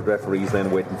not like the referee's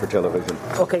then waiting for television.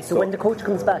 Okay, so when the coach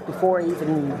comes back, before I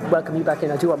even welcome you back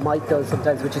in, I do what Mike does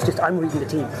sometimes, which is just I'm reading the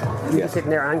teams. You're sitting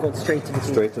there, I'm going straight to the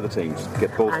teams. Straight to the teams.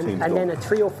 Get both teams And going. then at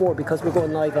 3:04, because we're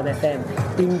going live on FM,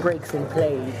 in breaks in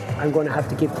play, I'm going to have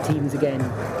to give the teams again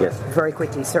very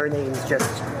quickly. Surnames,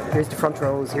 just here's the front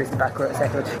rows, here's the back row,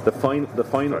 second.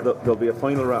 There'll be a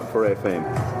final wrap for FM.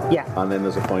 Yeah. And then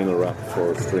there's a final wrap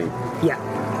for stream. Yeah.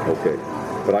 Okay.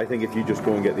 But I think if you just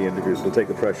go and get the interviews, it'll take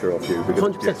the pressure off you. Because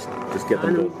 100%. Just get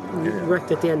them done.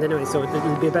 Wrecked at the end anyway, so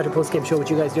it'll be a better post-game show with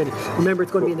you guys doing it. Remember,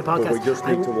 it's going to be in the podcast. But we just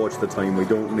need to watch the time. We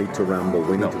don't need to ramble.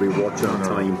 We need to be watching the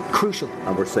time. Crucial.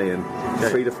 And we're saying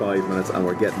 3 to 5 minutes, and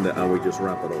we're getting it, and we just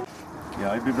wrap it up.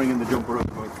 Yeah, I'd be bringing the jumper up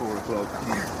about 4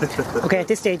 o'clock. Okay, at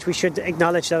this stage, we should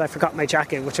acknowledge that I forgot my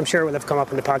jacket, which I'm sure will have come up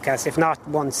in the podcast, if not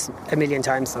once, a million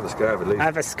times. I have a scarf, at least. I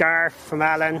have a scarf from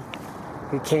Alan.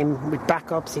 He came with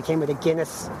backups. He came with a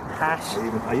Guinness hat.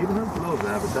 I even have gloves. I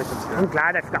have a second scarf. I'm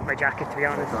glad I forgot my jacket, to be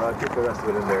honest. I'll keep the rest of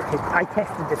it in there. I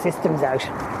tested the systems out.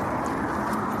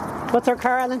 What's our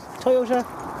car, Alan? Toyota?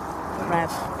 RAV.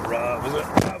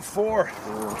 RAV4.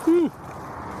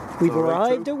 We've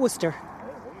arrived at Worcester.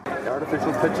 The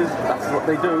artificial pitches, that's what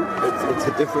they do. It's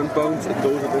a different bounce, it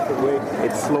goes a different way.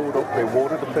 It's slowed up, they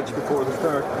water the pitch before the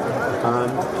start.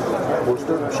 And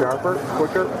Worcester, sharper,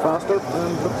 quicker, faster,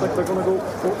 and looks like they're going to go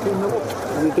 14-0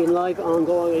 up. We've been live on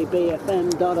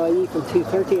galwaybayfm.ie from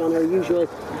 2:30 on our usual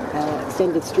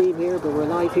extended stream here, but we're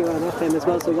live here on FM as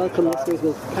well, so welcome listeners.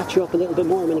 We'll catch you up a little bit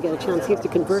more when I get a chance. Here's the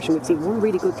conversion. We've seen one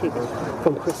really good kick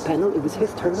from Chris Pennell. It was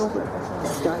his turnover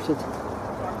that started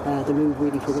the move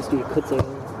really for Worcester, you could say.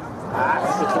 To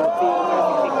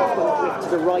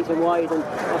the right and wide, and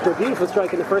after a beautiful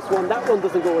strike in the first one, that one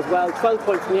doesn't go as well. 12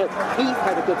 points nil. He's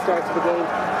had a good start to the game.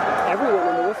 Everyone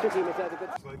in the Worcester team has had a good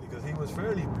start. Because he was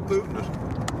fairly booting it.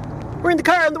 We're in the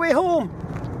car on the way home.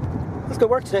 Let's go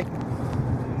work today.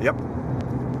 Yep,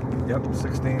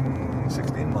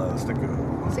 16 miles to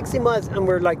go. 16 miles, and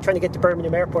we're like trying to get to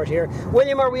Birmingham Airport here.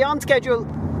 William, are we on schedule?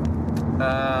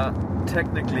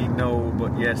 Technically no,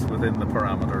 but yes, within the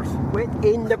parameters.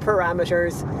 Within the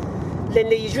parameters.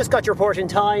 Lindley, you just got your report in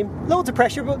time. Loads of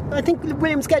pressure, but I think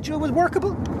William's schedule was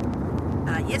workable.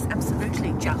 Yes,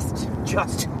 absolutely. Just.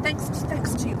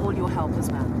 Thanks to all your help as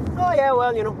well. Oh yeah,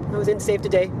 well, I was in Save the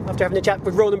Day after having a chat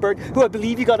with Roland Byrne, who I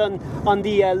believe you got on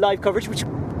the live coverage, which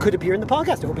could appear in the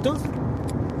podcast. I hope it does.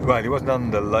 Right, he wasn't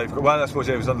on the live. Well, I suppose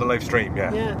he was on the live stream.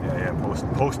 Yeah.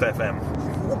 Post FM.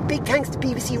 Well, big thanks to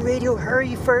BBC Radio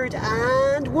Hereford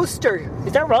and Worcester.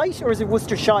 Is that right, or is it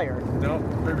Worcestershire? No,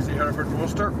 BBC Hereford and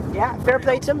Worcester. Yeah, fair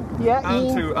play to them. Yeah,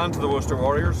 and to the Worcester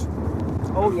Warriors.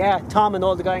 Oh yeah, Tom and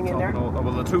all the gang in there.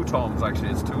 Well, the two Toms actually.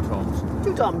 It's two Toms.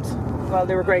 Two Toms. Well,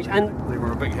 they were great, and they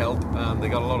were a big help, and they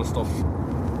got a lot of stuff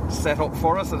set up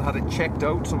for us and had it checked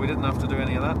out, so we didn't have to do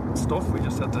any of that stuff. We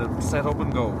just had to set up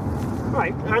and go.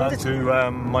 Right, and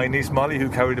to my niece Molly, who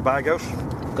carried the bag out.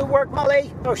 Good work,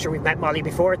 Molly. Oh, sure, we've met Molly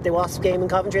before at the Wasp game in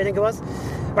Coventry, I think it was.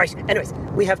 Right, anyways,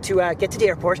 we have to get to the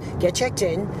airport, get checked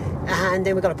in, and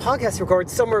then we've got a podcast to record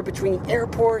somewhere between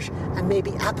airport and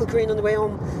maybe Applegreen on the way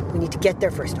home. We need to get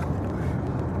there first.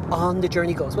 On the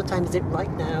journey goes. What time is it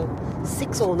right now?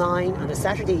 6:09 on a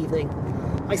Saturday evening.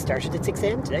 I started at 6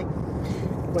 a.m. today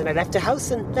when I left the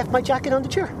house and left my jacket on the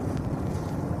chair.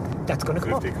 That's going to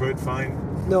come up. 50 quid fine?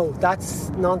 No, that's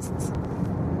nonsense.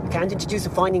 I can't introduce a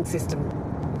fining system.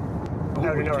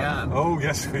 Oh, we can. Oh,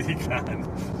 yes, we can.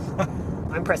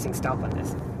 I'm pressing stop on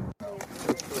this.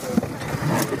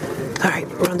 Alright,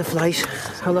 we're on the flight.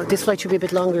 How long? This flight should be a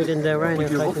bit longer than the Ryanair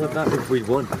flight. If we'd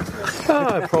won.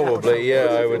 Probably,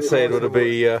 yeah. I would say it would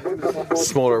be a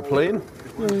smaller plane.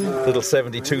 Little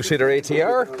 72-seater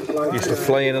ATR. Used to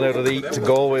fly in and out of to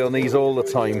Galway on these all the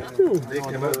time.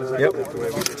 Yep.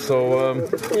 So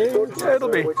it'll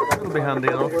be handy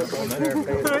enough.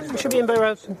 Alright, we should be in by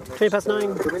around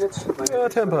 9:20. Yeah,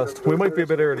 10 past. We might be a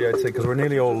bit early, I'd say, because we're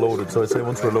nearly all loaded. So I'd say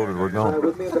once we're loaded, we're gone.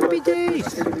 Happy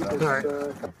days.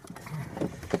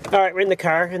 Alright, we're in the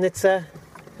car, and it's about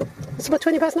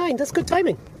 9:20. That's good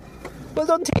timing. Well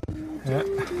done, team. Yeah.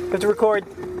 We have to record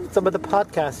some of the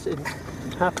podcast in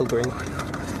Applegreen.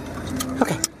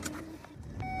 Okay.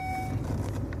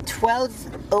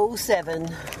 12:07.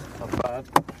 Not bad.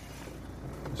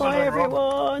 Bye,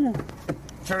 everyone.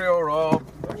 Cheerio, Rob.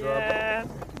 Yeah.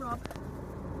 Rob.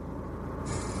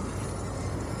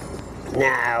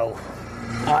 Now,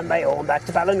 on my own back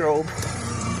to Ballinrobe.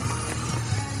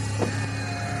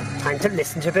 Time to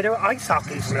listen to a bit of ice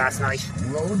hockey from last night.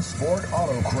 Road Sport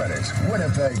Auto Credit,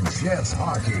 Winnipeg Jets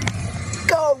Hockey.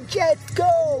 Go, Jets,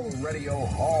 go! Radio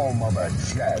home of the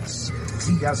Jets.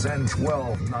 TSN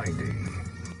 1290.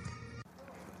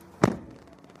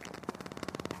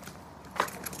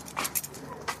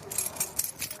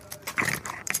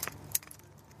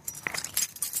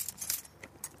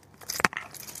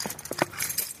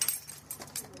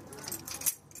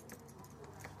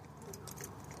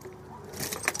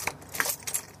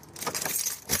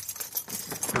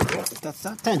 That's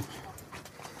that then.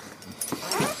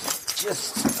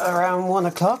 Just around 1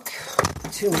 o'clock,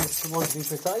 2 minutes to 1 to be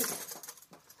precise,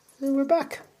 and we're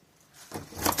back.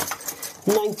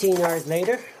 19 hours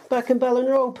later, back in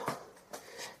Ballinrobe.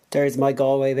 There's my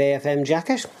Galway Bay FM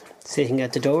jacket, sitting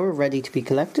at the door, ready to be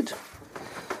collected.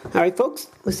 Alright folks,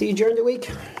 we'll see you during the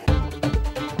week.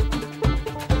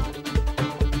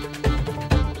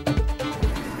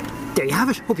 There you have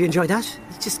it. Hope you enjoyed that.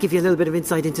 Just give you a little bit of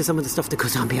insight into some of the stuff that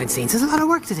goes on behind the scenes. There's a lot of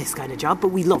work to this kind of job, but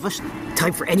we love it.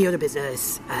 Time for any other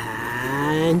business.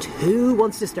 And who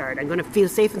wants to start? I'm going to feel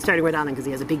safe in starting with Alan because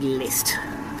he has a big list.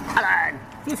 Alan,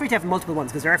 feel free to have multiple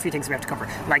ones because there are a few things we have to cover.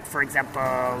 Like, for example,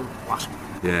 what?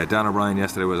 Yeah, Dan O'Brien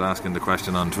yesterday was asking the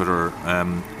question on Twitter,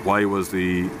 why was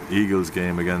the Eagles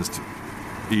game against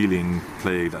Ealing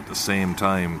played at the same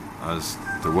time as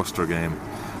the Worcester game?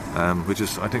 Which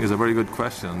is, I think, is a very good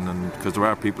question, and because there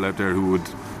are people out there who would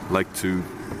like to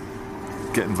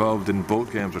get involved in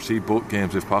both games or see both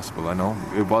games if possible. I know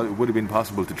it would have been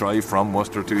possible to drive from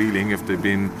Worcester to Ealing if they'd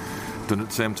been done at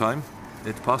the same time.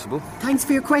 It's possible. Thanks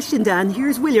for your question, Dan.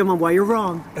 Here's William on why you're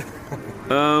wrong.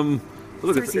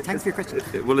 Look, Seriously, thanks for your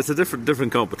question. Well, it's a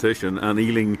different competition, and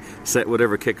Ealing set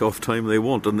whatever kick-off time they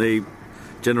want, and they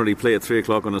generally play at 3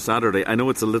 o'clock on a Saturday. I know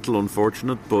it's a little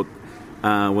unfortunate, but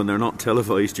when they're not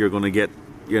televised, you're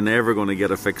never going to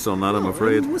get a fix on that, I'm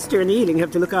afraid. Worcester and Ealing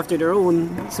have to look after their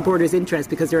own supporters' interests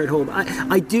because they're at home.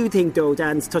 I do think, though,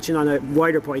 Dan's touching on a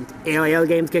wider point. AIL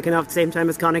games kicking off at the same time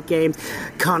as Connacht games.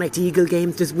 Connacht Eagle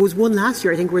games. There was one last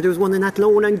year, I think, where there was one in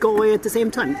Athlone and Galway at the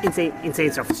same time.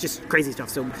 Insane stuff. It's just crazy stuff.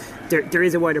 So there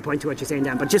is a wider point to what you're saying,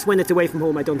 Dan. But just when it's away from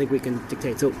home, I don't think we can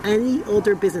dictate. So any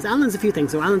other business? Alan's a few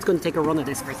things. So Alan's going to take a run at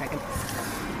this for a second.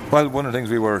 Well, one of the things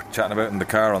we were chatting about in the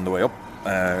car on the way up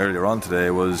earlier on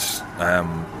today was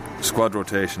squad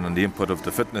rotation and the input of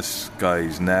the fitness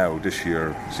guys now this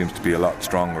year seems to be a lot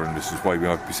stronger, and this is why we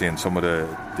might be seeing some of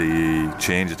the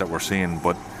changes that we're seeing.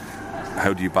 But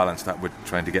how do you balance that with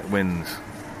trying to get wins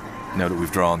now that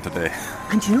we've drawn today?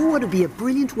 And you know what would be a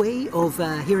brilliant way of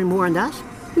hearing more on that?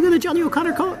 We've got a Johnny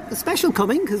O'Connor special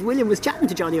coming, because William was chatting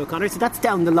to Johnny O'Connor, so that's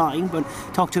down the line, but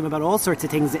talk to him about all sorts of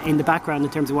things in the background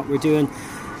in terms of what we're doing.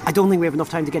 I don't think we have enough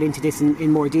time to get into this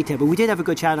in more detail, but we did have a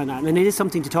good chat on that, and it is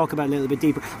something to talk about a little bit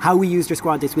deeper. How we used our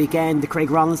squad this weekend, the Craig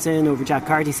Ronaldson over Jack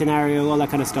Carty scenario, all that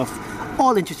kind of stuff.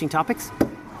 All interesting topics.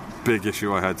 Big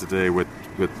issue I had today with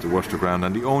the Worcester ground,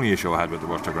 and the only issue I had with the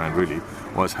Worcester ground really,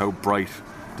 was how bright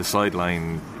the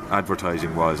sideline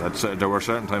advertising was. There were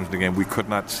certain times in the game we could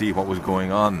not see what was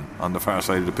going on the far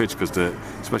side of the pitch, because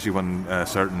especially when a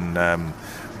certain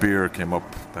beer came up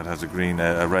that has a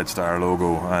Red Star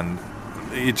logo, and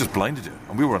it just blinded you,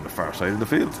 and we were on the far side of the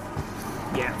field.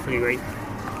 Yeah, pretty great.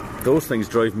 Those things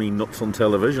drive me nuts on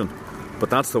television, but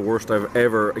that's the worst I've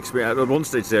ever experienced. At one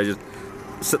stage I just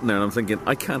sitting there and I'm thinking,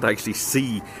 I can't actually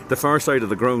see. The far side of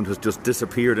the ground has just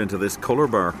disappeared into this colour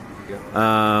bar.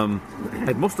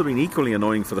 It must have been equally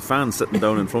annoying for the fans sitting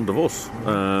down in front of us.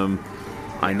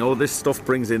 I know this stuff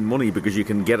brings in money because you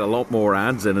can get a lot more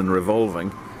ads in and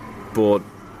revolving, but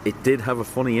it did have a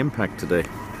funny impact today.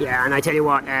 Yeah, and I tell you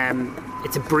what,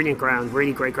 it's a brilliant ground,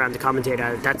 really great ground to commentate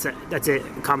at. That's a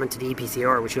comment to the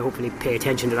EPCR, which should hopefully pay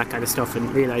attention to that kind of stuff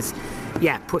and realise,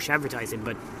 push advertising,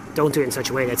 but don't do it in such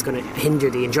a way that's going to hinder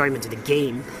the enjoyment of the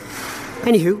game.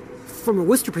 Anywho, from a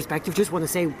Worcester perspective, just want to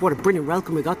say what a brilliant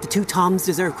welcome we got. The two Toms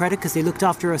deserve credit because they looked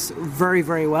after us very,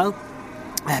 very well.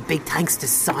 Big thanks to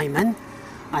Simon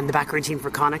and the background team for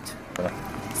Connacht.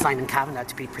 Simon Kavanagh,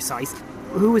 to be precise.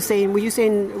 Who was saying? Were you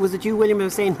saying? Was it you, William? Who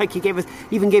was saying like he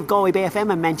even gave Galway Bay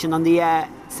FM a mention on the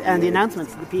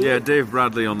announcements? The PA? Yeah, Dave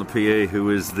Bradley on the PA, who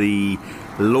is the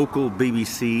local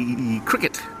BBC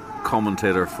cricket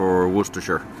commentator for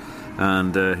Worcestershire,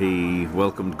 and he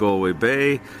welcomed Galway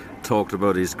Bay, talked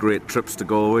about his great trips to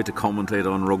Galway to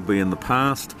commentate on rugby in the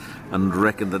past, and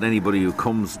reckoned that anybody who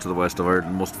comes to the west of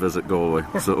Ireland must visit Galway.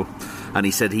 And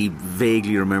he said he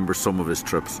vaguely remembers some of his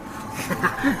trips.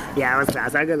 Yeah, it was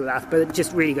class. I got a laugh, but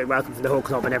just really good welcome from the whole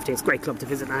club and everything. It's a great club to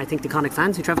visit, and I think the Connacht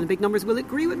fans who travel in big numbers will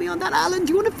agree with me on that. Alan,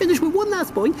 do you want to finish with one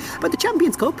last point about the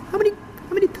Champions Cup? How many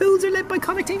pools are led by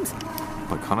Connacht teams?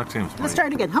 By Connacht teams? Let's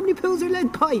start again. How many pools are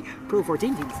led by Pro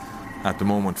 14 teams? At the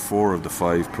moment, 4 of the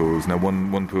 5 pools. Now,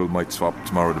 one pool might swap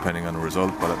tomorrow depending on the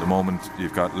result, but at the moment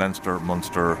you've got Leinster,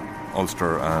 Munster,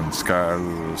 Ulster and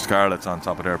Scarlets on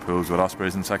top of their pools, with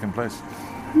Ospreys in second place.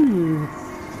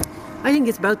 I think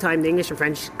it's about time the English and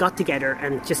French got together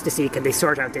and just to see can they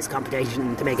sort out this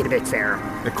competition to make it a bit fairer.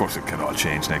 Of course it can all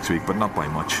change next week, but not by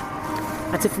much.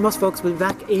 That's it from us, folks. We'll be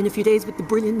back in a few days with the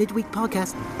brilliant midweek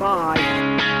podcast.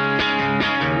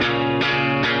 Bye.